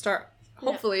just the start.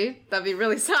 Hopefully, that'd be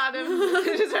really sad if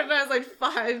they just recognize like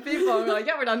 5 people and we're like,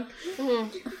 yeah, we're done.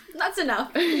 That's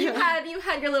enough. You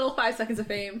had your little 5 seconds of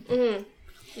fame.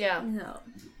 Yeah. No.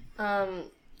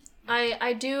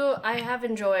 I have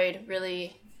enjoyed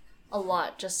really a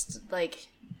lot, just like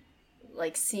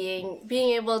being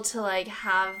able to like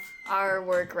have our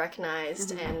work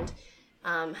recognized and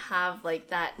have like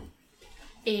that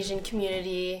Asian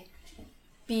community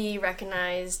be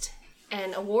recognized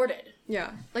and awarded.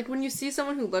 Yeah, like when you see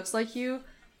someone who looks like you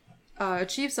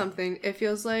achieve something, it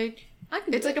feels like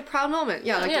it's like a proud moment.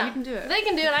 Yeah, like you can do it. They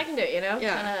can do it, I can do it,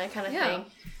 Yeah. kind of Yeah. thing.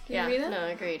 Yeah, Rita? no,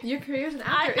 agreed. Your career as an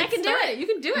actor. I can do it. You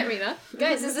can do it, Rita.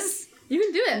 Guys, is this... You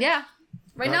can do it. Yeah.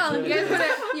 Right now, That's you it. guys heard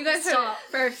it. You guys heard Stop.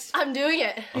 it first. I'm doing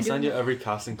it. I'll send you every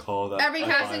casting call that Every I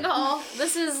casting find. call.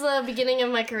 This is the beginning of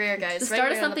my career, guys. The right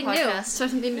start of here on the something new. podcast. Start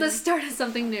something new. The start of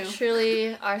something new.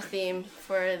 Truly our theme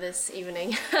for this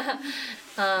evening.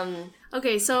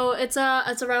 Okay, so it's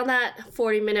around that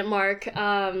 40-minute mark,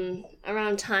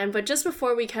 around time. But just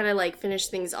before we kind of like finish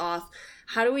things off,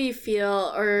 how do we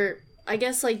feel? Or I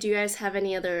guess like, do you guys have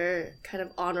any other kind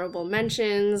of honorable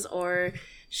mentions or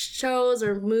shows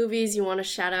or movies you want to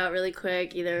shout out really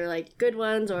quick? Either like good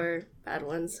ones or bad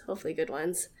ones. Hopefully good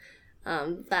ones.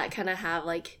 That kind of have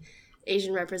like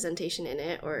Asian representation in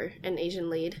it or an Asian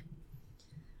lead.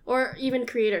 Or even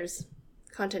creators,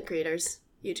 content creators,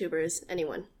 YouTubers,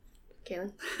 anyone.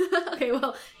 Kaylin? Okay,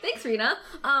 well, thanks, Rena.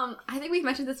 I think we've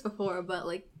mentioned this before, but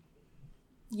like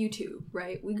YouTube,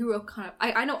 right? We grew up kind of.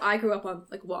 I know I grew up on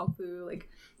like Wong Fu, like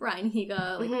Ryan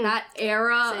Higa, like that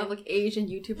era Same. of like Asian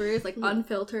YouTubers, like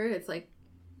unfiltered. It's like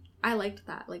I liked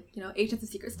that, like Agents of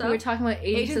Secret Stuff. We were talking about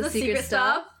Agents of Secret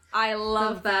Stuff. I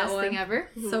love The that best one. thing ever.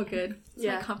 So good. It's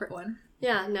Yeah. my comfort one.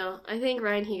 Yeah, no, I think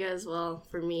Ryan Higa as well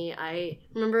for me. I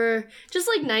remember just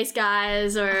like Nice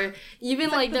Guys or even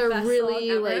like the their best really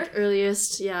song ever. like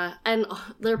earliest, and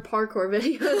their parkour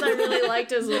videos I really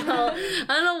liked as well. I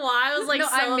don't know why I was like No,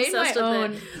 so I made obsessed my with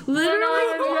own. it. Literally, when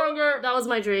I was younger, that was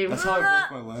my dream. That's how I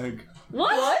broke my leg.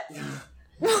 What?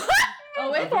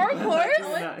 Oh wait,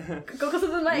 parkour. Go close to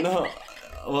the mic. No,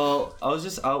 well, I was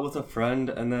just out with a friend,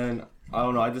 and then I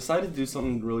don't know. I decided to do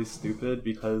something really stupid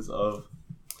because of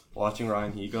watching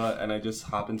Ryan Higa, and I just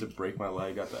happened to break my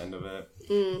leg at the end of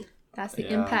it. That's the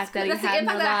Yeah. impact that That's he the had in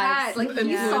impact our that it lives. had. Like The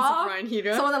you influence saw of Ryan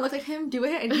Higa. someone that looked like him do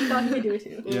it, and you thought he could do it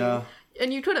too. Yeah.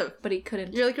 And you could have. But he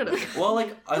couldn't. You really could have. Well,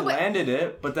 like I landed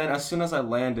it, but then as soon as I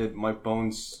landed, my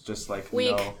bones just like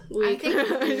Weak. no. Weak. I think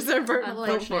You just are burnt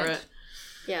Unfortunate. for it.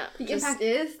 Yeah. the just- impact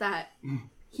is that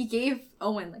he gave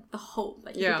Owen like the hope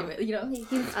that he Yeah. could do it.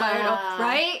 He inspired Owen,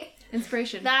 right?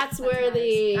 Inspiration. That's where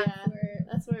the matters.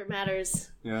 that's where it matters.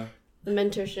 Yeah. The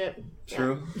mentorship.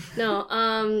 True. No,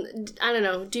 I don't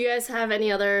know. Do you guys have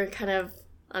any other kind of,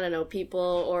 I don't know,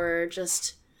 people or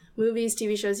just movies,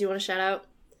 TV shows you want to shout out?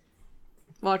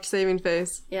 Watch Saving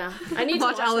Face. Yeah, I need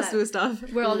Watch to watch Alice that. Wu stuff.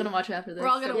 We're all gonna watch it after this. We're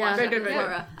all gonna Yeah. watch it. Good, good, good.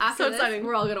 Laura. After So this, exciting.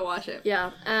 we're all gonna watch it.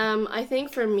 Yeah, I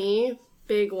think for me,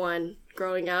 big one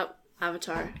growing up,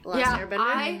 Avatar: The Last Airbender.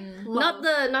 I love...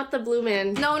 Not the blue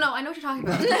man. No, I know what you're talking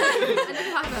about. I know what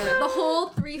you're talking about. The whole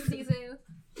 3 seasons.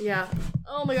 Yeah.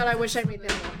 Oh my god, I wish I made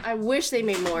them. I wish they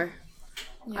made more.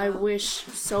 I wish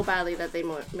so badly that they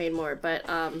made more, but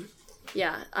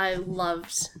yeah, I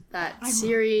loved that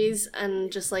series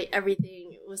and just like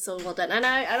everything was so well done. And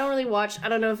I don't really watch. I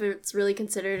don't know if it's really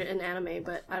considered an anime,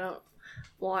 but I don't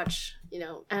watch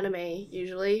anime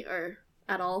usually or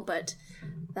at all. But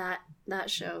that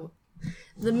show,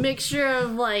 the mixture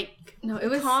of like No, it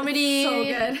was comedy, so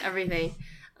good. everything.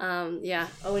 Yeah.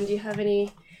 Owen, do you have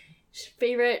any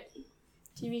favorite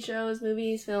TV shows,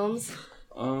 movies, films?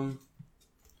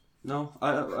 No,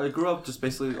 I grew up just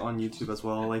basically on YouTube as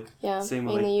well. Like Yeah, same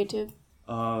with mainly like YouTube.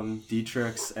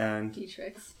 Dietrix, and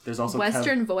D-Tricks. there's also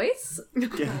Western Voice.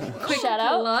 Quick shout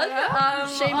out. Plug.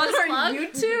 Shameless on our plug.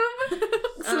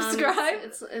 YouTube. Subscribe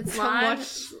It's live.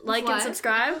 Like and live.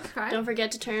 subscribe. Subscribe. Don't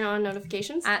forget to turn on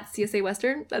notifications. At CSA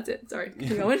Western. That's it. Sorry.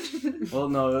 Keep going. Well,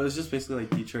 no, it was just basically like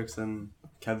Dietrix and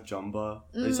Kev Jumba.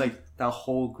 It's like that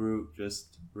whole group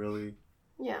just really.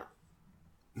 Yeah.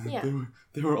 Yeah.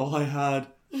 They were all I had.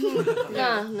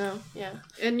 No, yeah.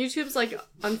 And YouTube's like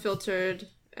unfiltered,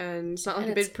 and it's not like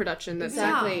And a big it's- production that's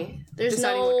Exactly. There's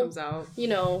deciding what no, comes out.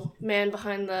 man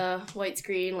behind the white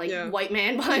screen, like Yeah. white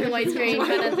man behind the white screen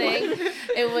kind of thing.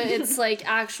 It's like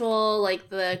actual, like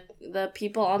the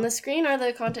people on the screen are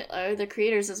the the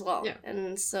creators as well. Yeah.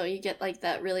 And so you get like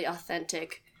that really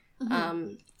authentic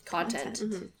content.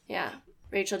 Mm-hmm. Yeah.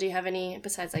 Rachel, do you have any,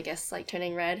 besides I guess like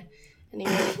Turning Red, any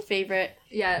really favorite?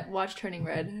 Yeah, watch Turning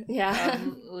Red. Yeah.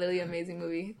 Really amazing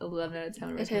movie. 11 out of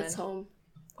 10. It hits home.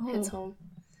 Oh. Hits home.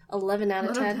 11 out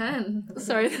of 10.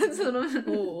 Sorry, that's a little.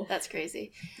 Oh. That's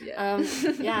crazy. Yeah.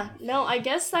 Yeah. No, I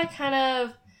guess that kind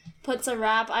of puts a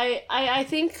wrap. I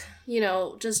think,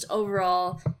 just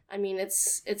overall, I mean,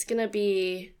 it's gonna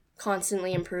be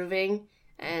constantly improving,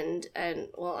 and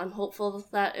well, I'm hopeful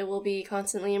that it will be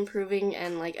constantly improving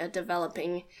and like a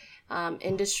developing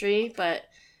industry. But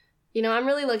I'm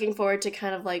really looking forward to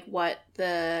kind of like what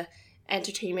the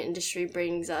entertainment industry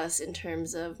brings us in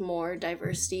terms of more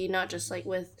diversity, not just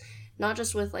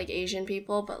with like Asian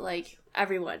people, but like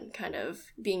everyone kind of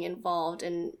being involved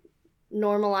and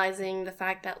normalizing the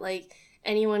fact that like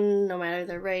anyone, no matter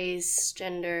their race,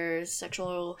 gender,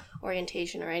 sexual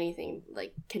orientation, or anything,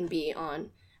 like can be on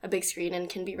a big screen and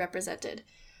can be represented.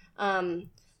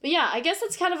 But yeah, I guess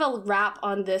that's kind of a wrap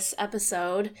on this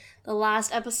episode, the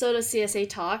last episode of CSA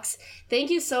Talks. Thank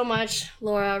you so much,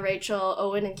 Laura, Rachel,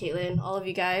 Owen, and Caitlin, all of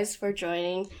you guys, for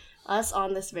joining us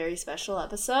on this very special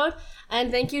episode.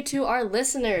 And thank you to our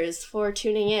listeners for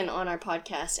tuning in on our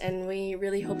podcast, and we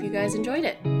really hope you guys enjoyed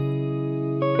it.